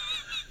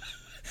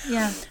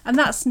 Yeah. And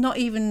that's not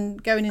even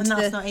going into And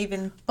that's the not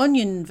even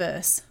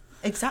onionverse.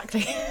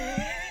 exactly.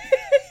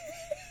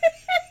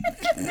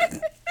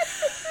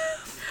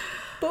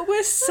 But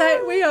we're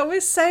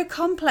so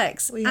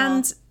complex. We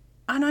are.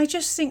 And I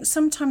just think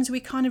sometimes we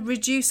kind of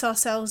reduce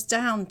ourselves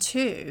down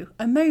to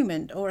a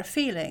moment or a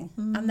feeling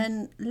and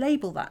then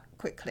label that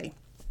quickly.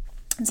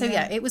 And so,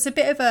 it was a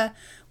bit of a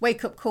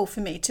wake-up call for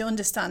me to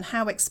understand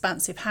how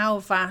expansive, how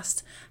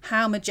vast,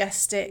 how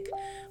majestic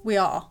we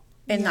are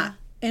in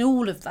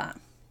all of that.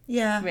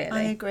 Yeah, really.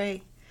 I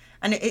agree.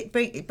 And it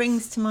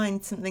brings to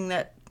mind something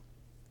that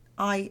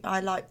I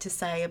like to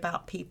say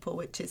about people,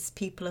 which is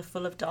people are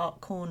full of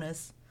dark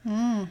corners.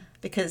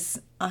 Because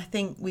I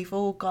think we've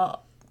all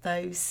got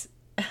those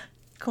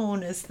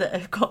corners that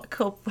have got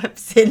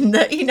cobwebs in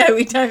that, you know,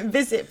 we don't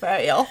visit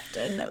very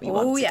often, that we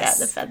want to get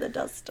the feather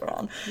duster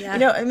on. You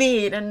know what I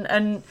mean?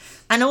 And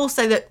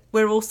also that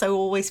we're also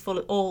always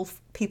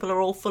people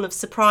are all full of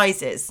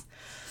surprises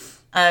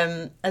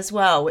as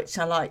well, which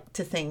I like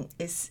to think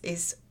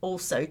is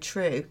also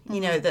true. You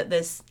know, that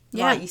there's,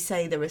 like you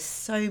say, there are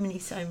so many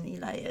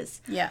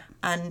layers. Yeah.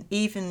 And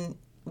even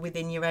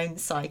within your own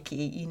psyche,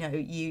 you know,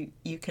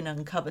 you can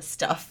uncover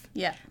stuff,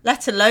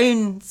 let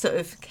alone sort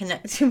of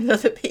connecting with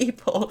other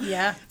people.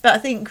 But I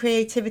think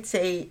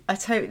creativity, I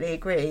totally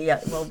agree,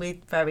 well, we're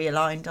very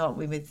aligned, aren't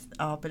we, with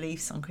our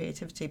beliefs on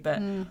creativity, but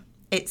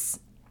it's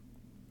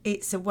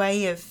a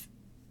way of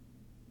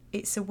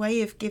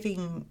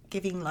giving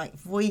like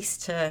voice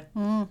to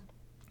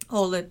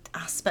all the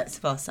aspects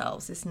of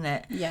ourselves, isn't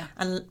it?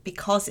 And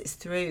because it's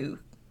through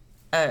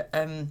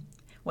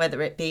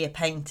whether it be a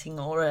painting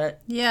or a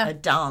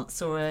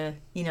dance or a,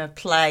 you know,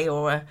 play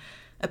or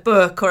a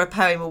book or a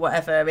poem or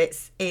whatever,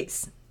 it's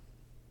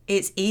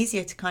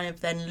easier to kind of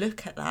then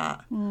look at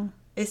that,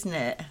 isn't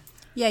it?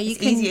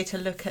 It's easier to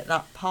look at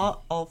that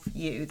part of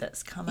you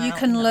that's come out. You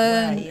can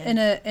learn in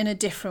a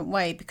different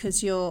way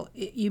because you're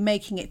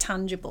making it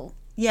tangible.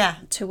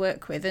 To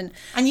work with, and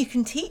you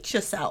can teach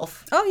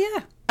yourself.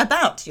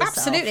 About yourself.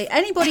 Absolutely,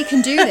 anybody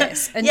can do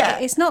this, and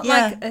it's not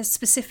like a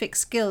specific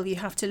skill you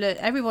have to learn.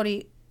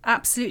 Everybody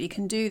absolutely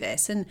can do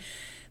this. And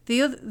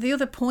the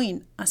other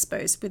point, I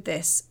suppose, with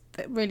this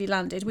that really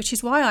landed, which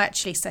is why I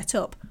actually set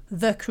up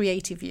the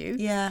Creative You,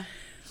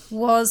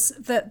 was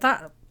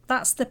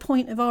that's the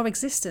point of our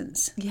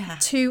existence.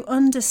 To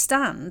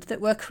understand that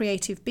we're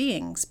creative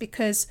beings,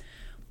 because,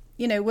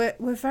 you know,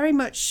 we're very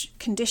much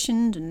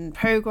conditioned and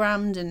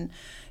programmed and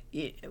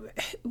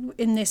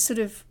in this sort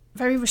of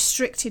very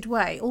restricted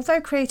way.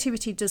 Although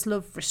creativity does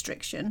love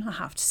restriction, I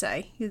have to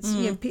say, you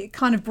know, it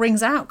kind of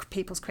brings out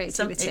people's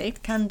creativity.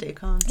 It can do,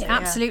 can't it? It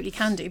absolutely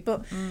can do.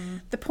 But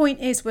the point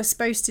is, we're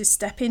supposed to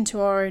step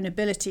into our own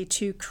ability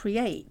to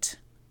create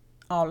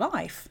our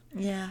life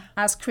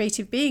as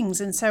creative beings.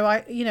 And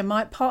so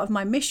my part of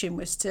my mission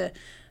was to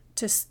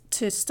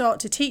start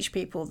to teach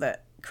people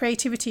that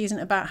creativity isn't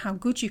about how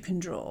good you can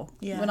draw.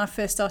 When I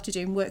first started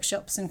doing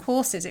workshops and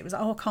courses, it was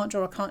like, I can't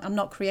draw, I'm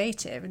not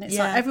creative. And it's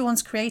like,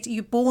 everyone's creative,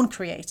 you're born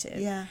creative.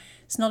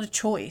 It's not a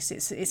choice,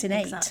 it's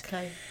innate.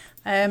 Exactly.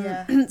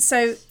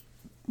 So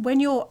when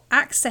you're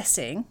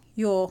accessing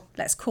your,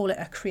 let's call it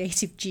a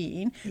creative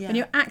gene, when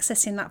you're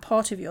accessing that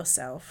part of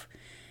yourself,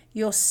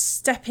 you're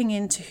stepping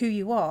into who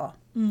you are.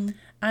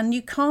 And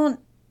you can't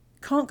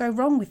go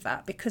wrong with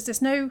that, because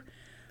there's no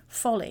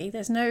folly,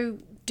 there's no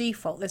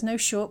default, there's no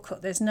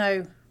shortcut, there's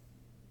no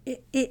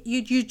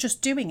you're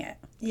just doing it.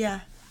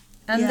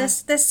 And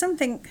there's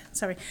something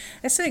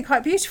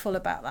quite beautiful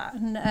about that,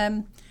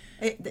 and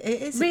it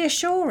is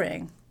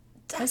reassuring.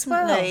 Definitely. As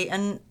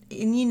well.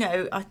 And you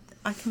know,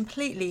 I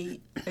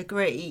completely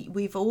agree,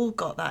 we've all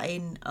got that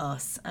in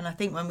us. And I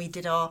think when we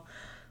did our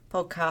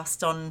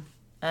podcast on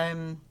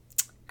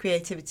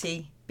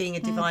creativity being a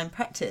divine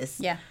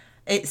practice,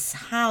 it's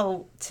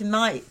how to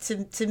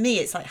me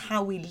it's like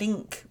how we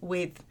link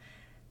with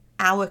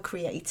our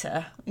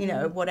creator, you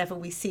know, whatever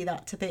we see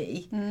that to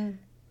be.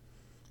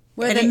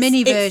 We're the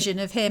mini version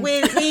of him.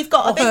 We've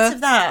got a bit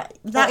of that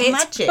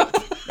magic.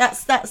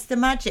 That's the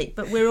magic.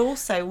 But we're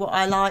also, what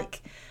I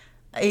like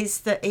is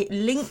that it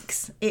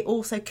links, it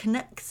also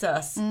connects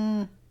us.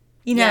 You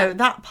know,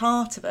 that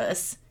part of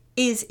us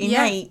is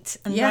innate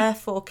and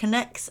therefore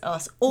connects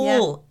us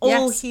all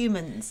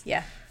humans.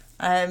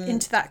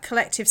 Into that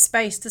collective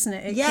space, doesn't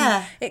it?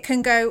 It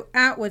can go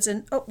outwards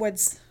and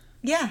upwards.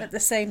 At the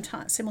same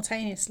time,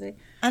 simultaneously.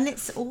 And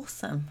it's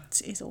awesome.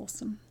 It is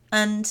awesome.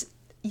 And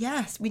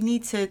yes, we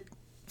need to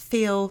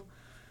feel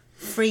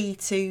free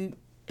to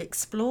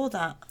explore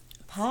that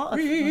part of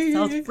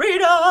ourselves.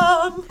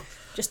 Freedom!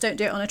 Just don't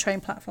do it on a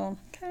train platform.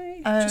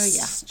 Okay.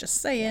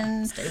 Just saying.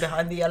 Yeah, stay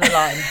behind the yellow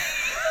line.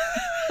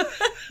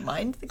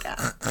 Mind the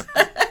gap.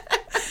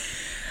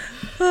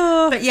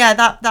 But yeah,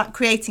 that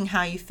creating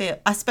how you feel,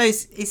 I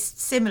suppose, is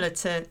similar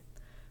to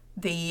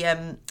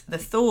the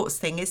thoughts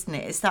thing, isn't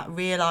it? It's that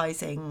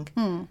realizing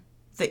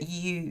that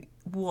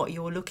what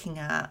you're looking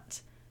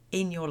at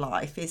in your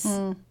life is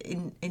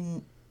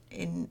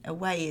in a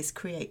way is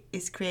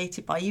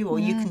created by you, or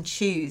you can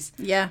choose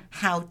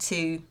how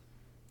to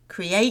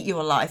create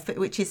your life, but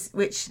which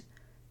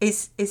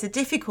is a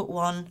difficult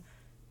one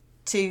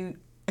to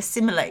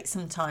assimilate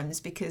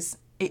sometimes, because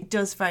it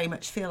does very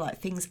much feel like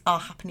things are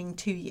happening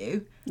to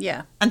you,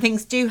 and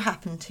things do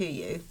happen to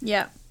you,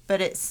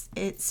 but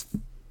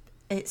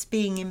it's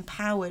being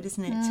empowered,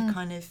 isn't it,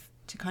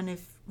 to kind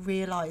of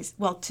realize,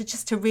 well,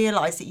 to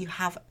realize that you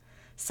have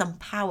some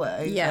power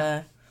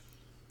over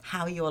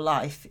how your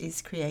life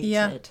is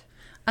created.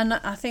 And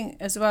I think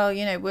as well,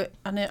 you know,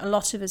 a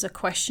lot of us are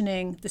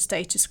questioning the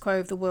status quo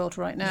of the world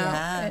right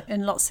now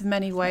in lots of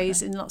many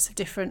ways, in lots of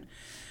different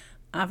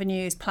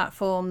avenues,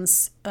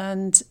 platforms,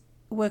 and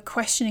we're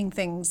questioning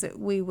things that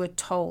we were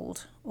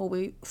told or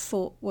we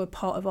thought were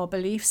part of our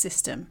belief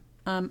system,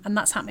 and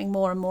that's happening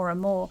more and more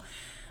and more.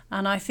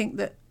 And I think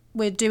that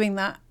we're doing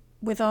that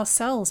with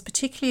ourselves,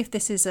 particularly if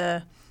this is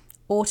a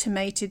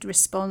automated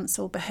response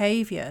or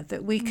behaviour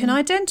that we can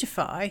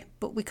identify,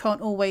 but we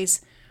can't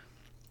always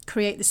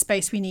create the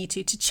space we need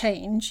to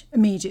change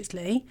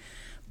immediately.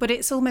 But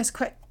it's almost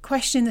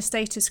questioning the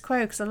status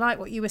quo, because I like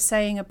what you were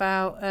saying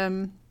about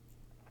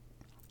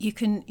you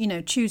can,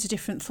 choose a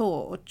different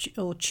thought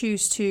or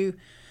choose to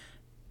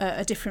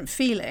a different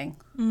feeling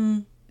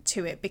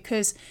to it,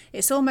 because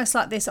it's almost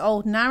like this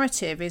old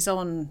narrative is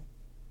on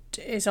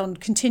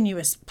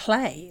continuous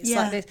play. It's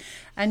like this,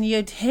 and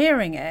you're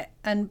hearing it,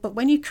 but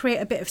when you create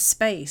a bit of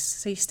space,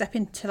 so you step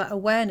into that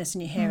awareness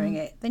and you're hearing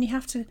it, then you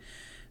have to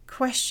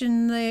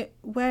question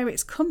where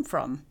it's come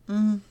from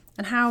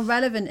and how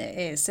relevant it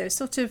is. So it's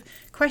sort of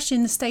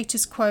questioning the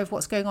status quo of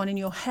what's going on in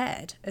your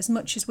head, as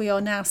much as we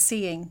are now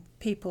seeing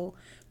people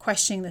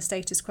questioning the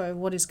status quo of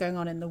what is going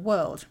on in the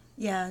world.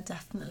 Yeah,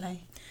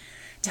 definitely.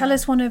 Tell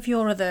us one of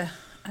your other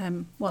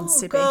ones,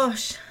 Sibby. Oh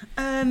gosh.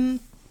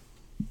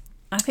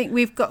 I think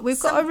we've got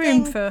a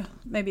room for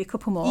maybe a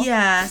couple more.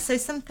 Yeah, so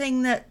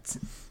something that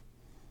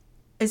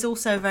is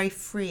also very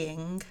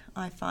freeing,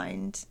 I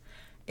find,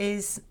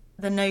 is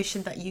the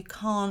notion that you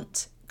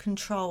can't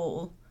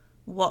control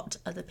what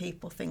other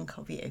people think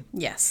of you.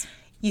 Yes.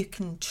 You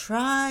can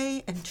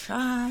try and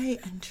try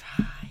and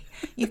try.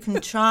 You can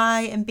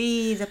try and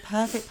be the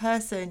perfect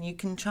person. You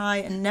can try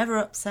and never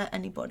upset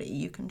anybody.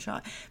 You can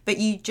try. But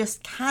you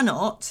just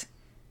cannot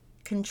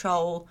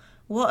control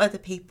what other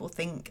people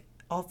think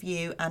of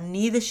you, and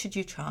neither should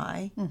you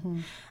try.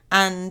 Mm-hmm.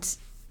 And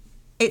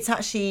it's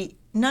actually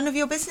none of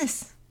your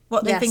business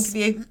what they think of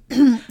you.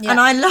 And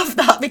I love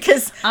that,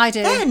 because I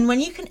do. Then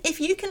if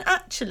you can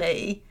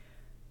actually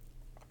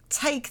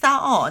take that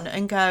on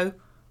and go,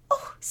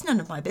 oh, it's none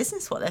of my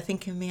business what they're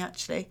thinking of me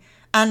actually,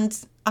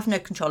 and I've no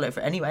control over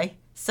it anyway,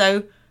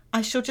 so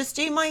I shall just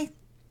do my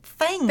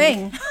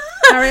thing.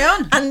 Carry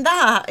on. And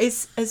that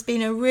has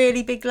been a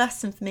really big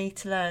lesson for me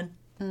to learn.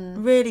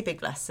 Really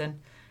big lesson.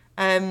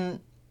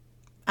 And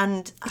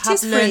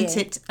have learnt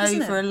it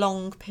over a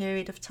long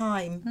period of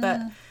time.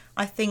 But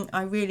I think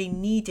I really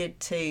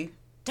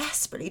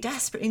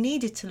desperately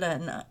needed to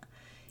learn that.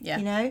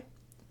 Yeah.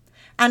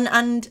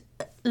 And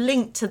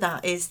linked to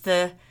that is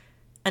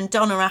and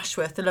Donna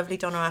Ashworth, the lovely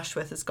Donna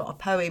Ashworth, has got a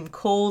poem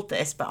called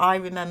this, but I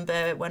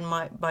remember when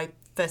my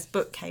first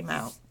book came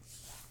out,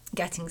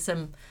 getting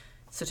some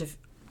sort of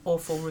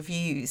awful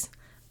reviews,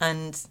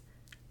 and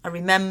I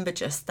remember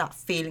just that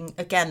feeling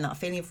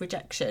of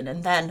rejection,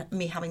 and then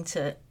me having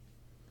to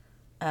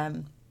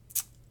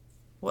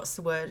what's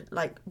the word,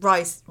 like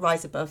rise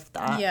above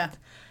that. Yeah.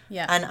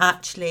 And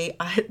actually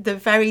the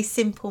very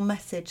simple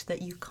message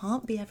that you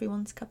can't be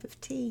everyone's cup of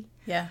tea.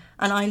 Yeah.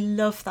 And I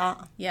love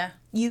that. Yeah.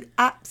 You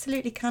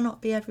absolutely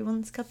cannot be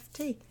everyone's cup of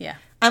tea. Yeah.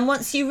 And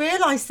once you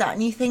realise that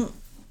and you think,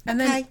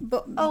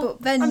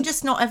 but then I'm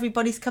just not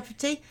everybody's cup of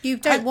tea. You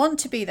don't want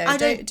to be though,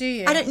 do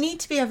you? I don't need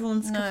to be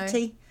everyone's cup of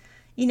tea.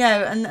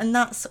 And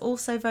that's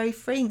also very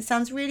freeing. It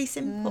sounds really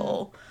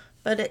simple,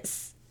 but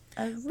it's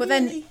But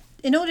then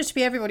in order to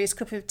be everybody's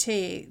cup of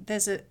tea,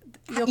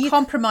 you're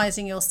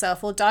compromising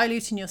yourself or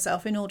diluting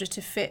yourself in order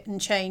to fit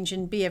and change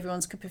and be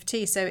everyone's cup of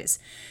tea. So it's,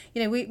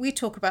 we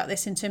talk about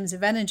this in terms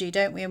of energy,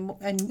 don't we?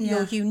 And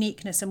your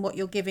uniqueness and what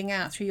you're giving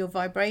out through your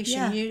vibration.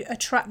 Yeah. You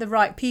attract the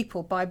right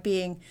people by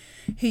being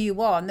who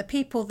you are. And the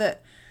people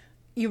that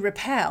you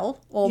repel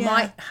or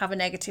might have a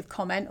negative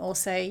comment or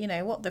say,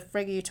 what the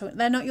frig are you talking?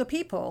 They're not your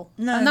people.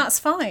 No. And that's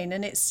fine.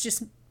 And it's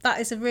just, that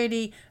is a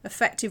really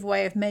effective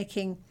way of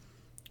making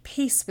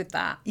peace with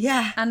that.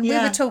 And we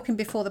were talking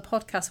before the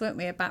podcast, weren't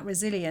we, about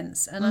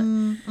resilience,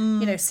 and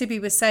Sibby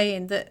was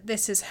saying that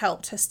this has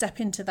helped her step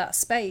into that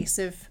space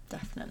of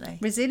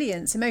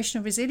resilience,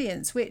 emotional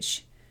resilience,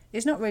 which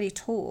is not really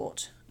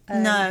taught.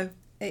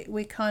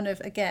 We kind of,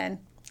 again,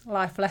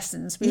 life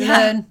lessons we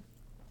learn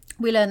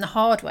the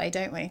hard way,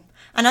 don't we?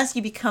 And as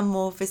you become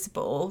more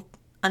visible,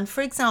 and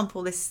for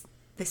example this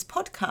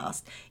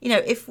podcast,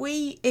 if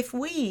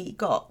we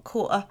got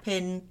caught up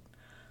in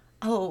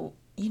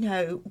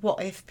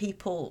what if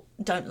people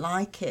don't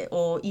like it?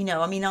 Or,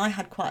 I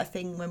had quite a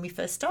thing when we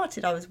first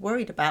started. I was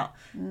worried about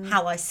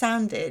how I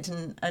sounded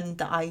and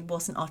that I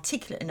wasn't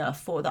articulate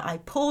enough, or that I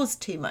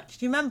paused too much.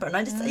 Do you remember? And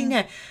I just,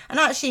 and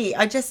actually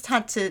I just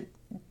had to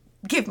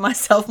give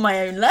myself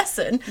my own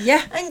lesson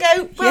and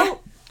go,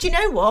 well, do you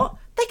know what?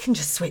 They can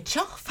just switch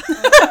off.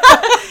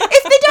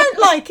 If they don't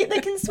like it, they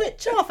can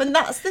switch off. And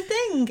that's the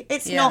thing.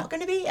 It's not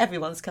going to be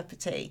everyone's cup of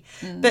tea.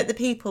 But the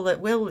people that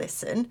will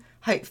listen,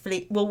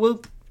 hopefully,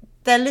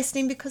 they're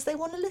listening because they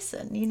want to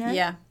listen,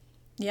 Yeah.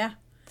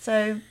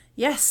 So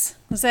yes,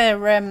 because they're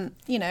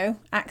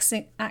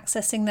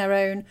accessing their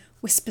own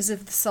whispers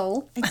of the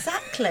soul.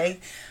 Exactly.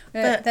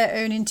 Their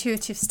own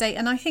intuitive state.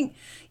 And I think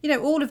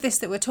all of this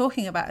that we're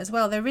talking about as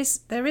well, there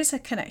is a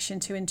connection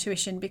to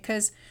intuition,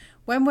 because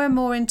when we're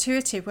more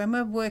intuitive, when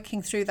we're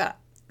working through that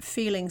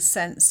feeling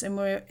sense and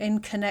we're in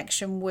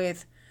connection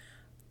with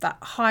that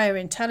higher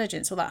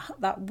intelligence or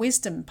that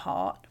wisdom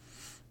part,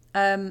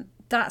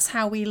 that's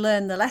how we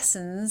learn the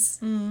lessons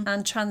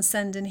and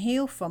transcend and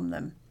heal from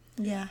them.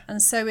 Yeah. And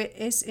so it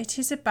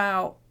is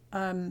about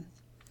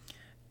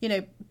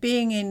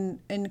being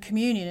in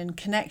communion and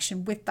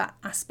connection with that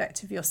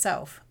aspect of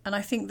yourself. And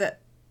I think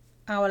that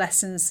our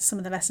lessons, some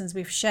of the lessons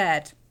we've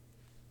shared,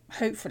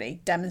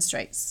 hopefully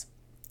demonstrates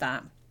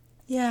that.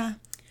 Yeah.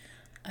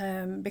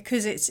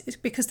 Because it's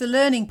because the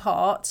learning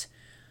part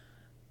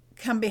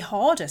can be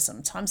harder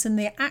sometimes than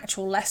the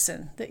actual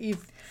lesson that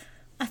you've.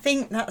 I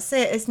think that's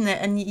it, isn't it?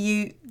 And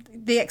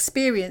the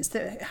experience,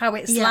 how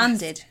it's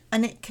landed.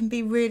 And it can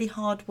be really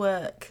hard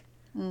work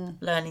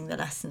learning the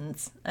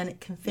lessons, and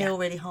it can feel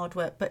really hard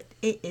work, but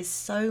it is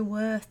so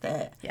worth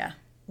it. Yeah.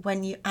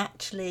 When you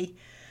actually,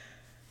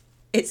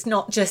 it's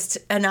not just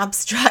an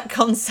abstract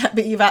concept,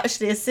 but you've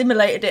actually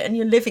assimilated it and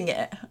you're living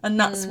it. And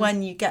that's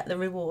when you get the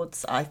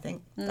rewards, I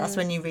think. That's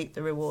when you reap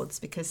the rewards,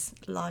 because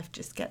life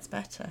just gets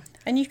better.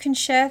 And you can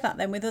share that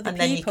then with other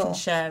people. And then you can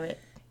share it.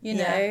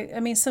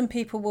 I mean, some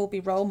people will be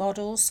role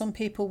models. Some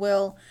people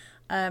will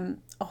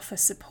offer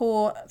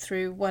support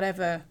through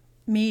whatever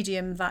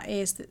medium that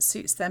is that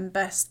suits them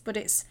best. But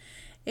it's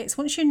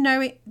once you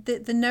know it,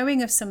 the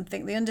knowing of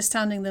something, the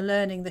understanding, the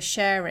learning, the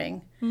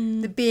sharing,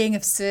 the being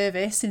of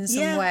service in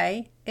some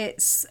way,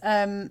 it's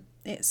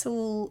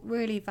all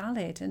really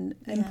valid and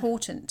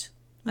important,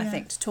 I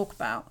think, to talk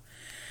about.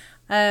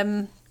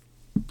 Shall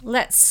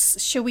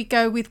we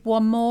go with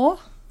one more?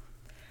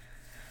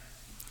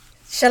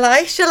 Shall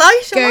I?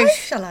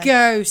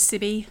 Go,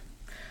 Sibby.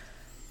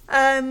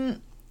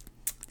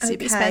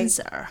 Sibby Okay.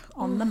 Spencer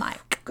on the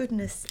mic.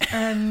 Goodness.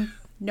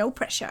 No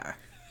pressure.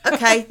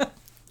 Okay.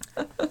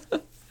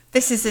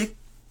 This is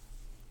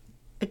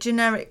a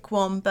generic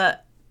one,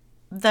 but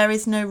there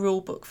is no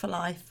rule book for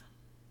life.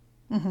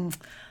 Mm-hmm.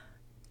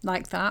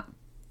 Like that.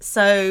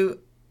 So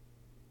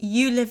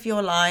you live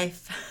your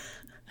life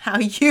how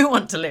you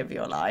want to live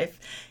your life.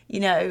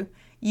 You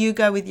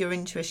go with your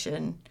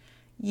intuition.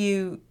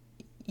 You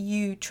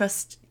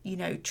trust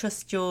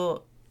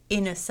your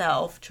inner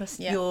self, trust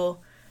your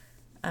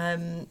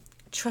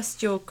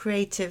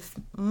creative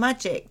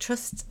magic,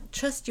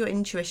 trust your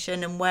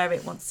intuition and where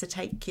it wants to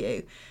take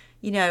you,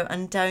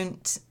 and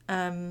don't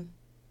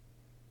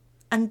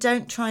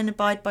try and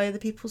abide by other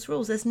people's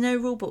rules. There's no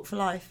rule book for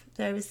life.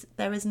 There is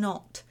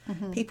not.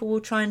 Mm-hmm. People will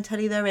try and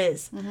tell you there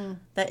is. Mm-hmm.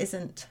 There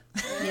isn't.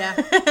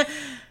 Yeah.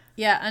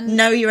 Yeah, and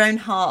know your own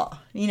heart,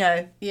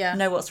 know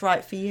what's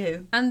right for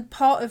you. And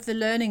part of the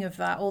learning of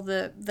that, or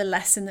the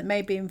lesson that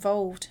may be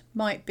involved,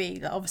 might be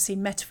that, obviously,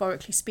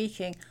 metaphorically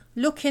speaking,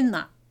 look in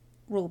that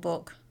rule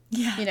book.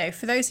 Yeah.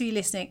 For those of you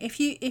listening, if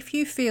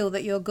you feel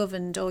that you're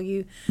governed, or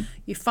you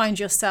find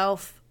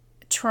yourself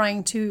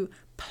trying to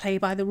play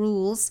by the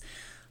rules,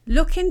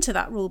 look into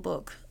that rule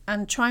book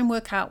and try and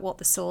work out what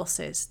the source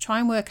is. Try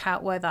and work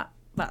out where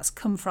that's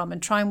come from,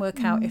 and try and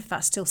work out if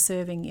that's still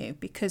serving you,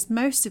 because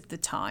most of the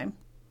time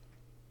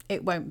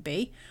it won't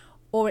be,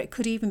 or it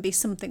could even be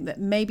something that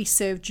maybe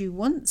served you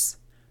once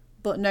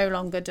but no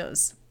longer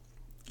does.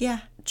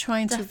 Yeah,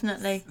 trying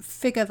definitely to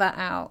figure that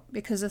out,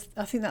 because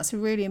I think that's a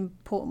really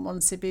important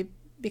one, Sibby,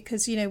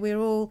 because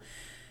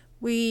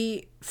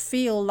we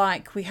feel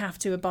like we have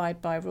to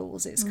abide by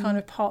rules. It's kind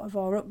of part of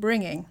our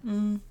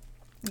upbringing.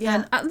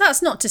 Yeah, and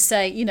that's not to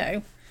say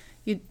you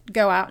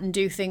go out and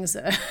do things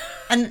that are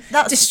and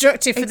that's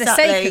destructive for the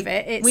sake of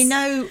it. We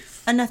know,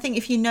 and I think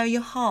if you know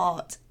your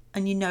heart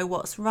and you know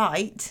what's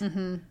right,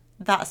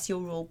 that's your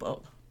rule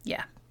book.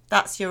 Yeah.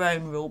 That's your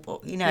own rule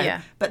book,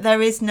 Yeah. But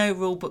there is no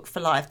rule book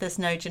for life. There's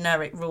no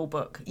generic rule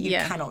book. You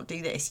cannot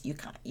do this. You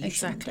can't. You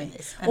shouldn't do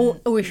this.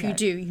 And, or if you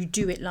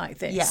do it like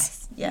this.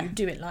 Yes. Yeah. You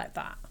do it like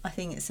that. I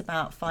think it's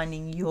about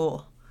finding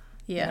your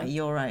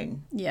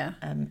own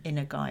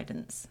inner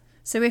guidance.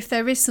 So if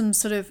there is some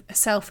sort of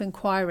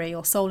self-inquiry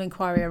or soul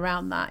inquiry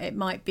around that, it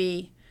might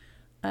be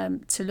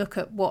to look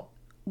at what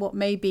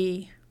may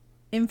be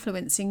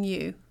influencing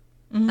you.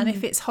 And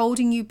if it's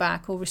holding you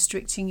back or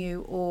restricting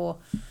you, or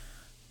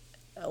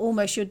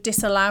almost you're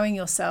disallowing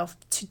yourself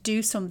to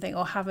do something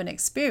or have an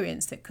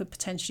experience that could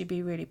potentially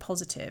be really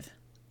positive,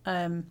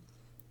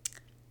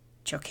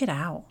 chuck it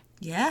out.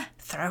 Yeah.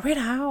 Throw it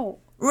out.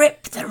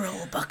 Rip the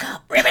rule book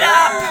up. Rip it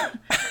up.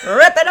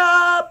 Rip it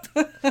up.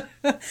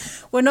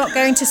 We're not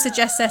going to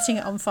suggest setting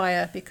it on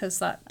fire, because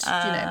that,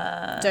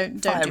 don't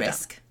fire do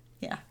risk.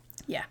 That.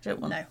 Yeah.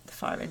 Don't want the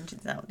fire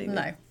engines out, do we?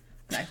 No.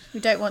 We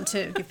don't want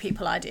to give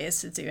people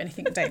ideas to do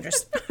anything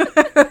dangerous.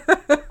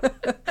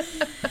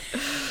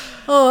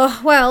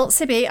 Oh, well,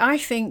 Sibby, I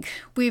think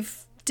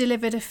we've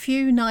delivered a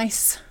few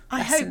nice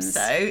lessons. I hope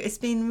so. It's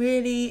been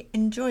really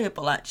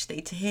enjoyable,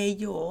 actually, to hear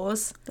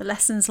yours. The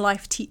lessons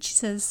life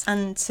teaches us.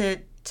 And to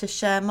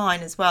share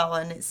mine as well.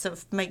 And it sort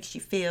of makes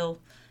you feel,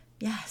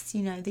 yes,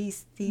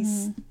 these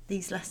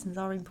lessons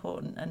are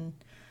important. And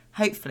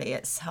hopefully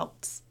it's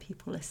helped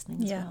people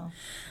listening as well.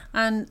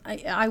 And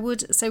I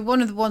would say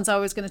one of the ones I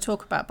was going to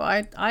talk about,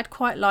 but I'd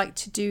quite like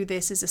to do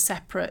this as a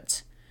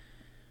separate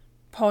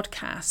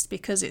podcast,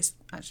 because it's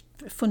actually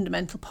a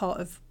fundamental part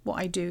of what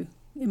I do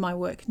in my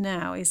work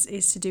now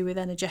is to do with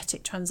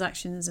energetic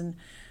transactions and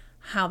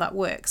how that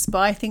works. But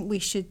I think we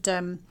should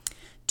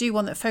do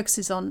one that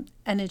focuses on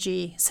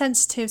energy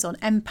sensitives, on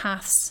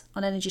empaths,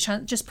 on energy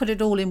just put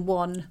it all in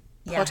one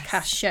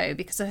podcast show,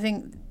 because I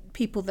think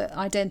people that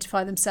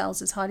identify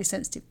themselves as highly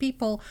sensitive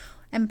people,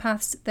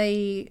 empaths,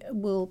 they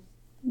will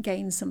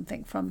gain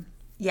something from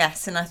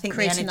Yes, and I think the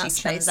creating energy that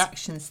space.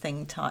 transactions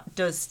thing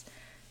does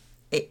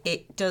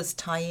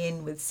tie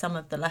in with some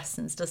of the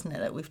lessons, doesn't it,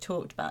 that we've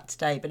talked about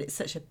today? But it's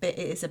such a bit.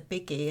 It is a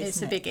biggie, isn't it?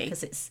 It's a biggie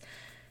because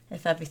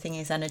if everything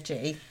is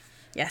energy,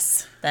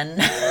 yes, then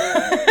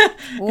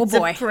oh it's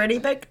boy, a pretty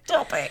big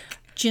topic.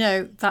 do you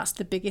know that's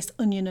the biggest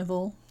onion of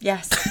all?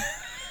 Yes,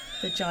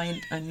 the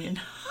giant onion.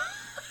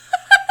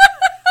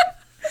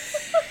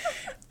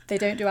 They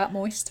don't do out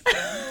moist.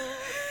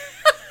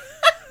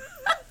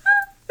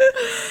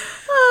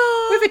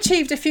 We've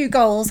achieved a few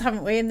goals,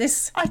 haven't we, in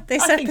this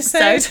episode? Think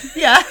so.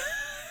 Yeah.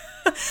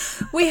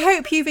 We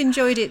hope you've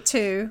enjoyed it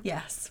too.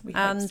 Yes, we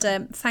hope And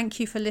so. thank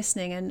you for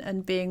listening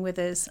and being with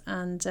us.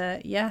 And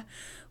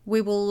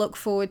we will look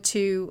forward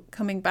to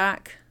coming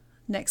back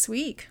next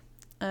week.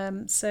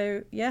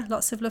 So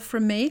lots of love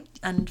from me.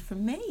 And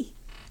from me.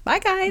 Bye,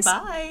 guys.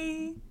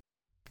 Bye.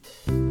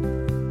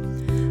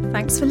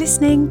 Thanks for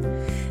listening.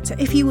 So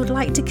if you would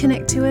like to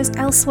connect to us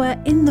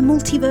elsewhere in the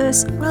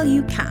multiverse, well,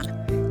 you can.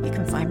 You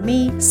can find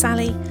me,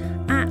 Sally,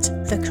 at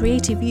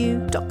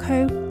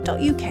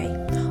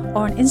thecreativeyou.co.uk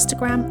or on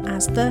Instagram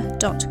as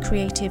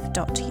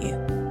the.creative.you.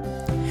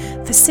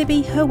 For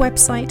Sibby, her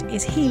website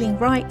is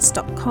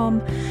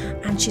healingrights.com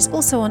and she's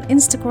also on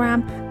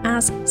Instagram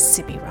as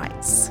Sibby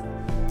Writes.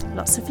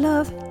 Lots of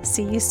love.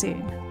 See you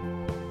soon.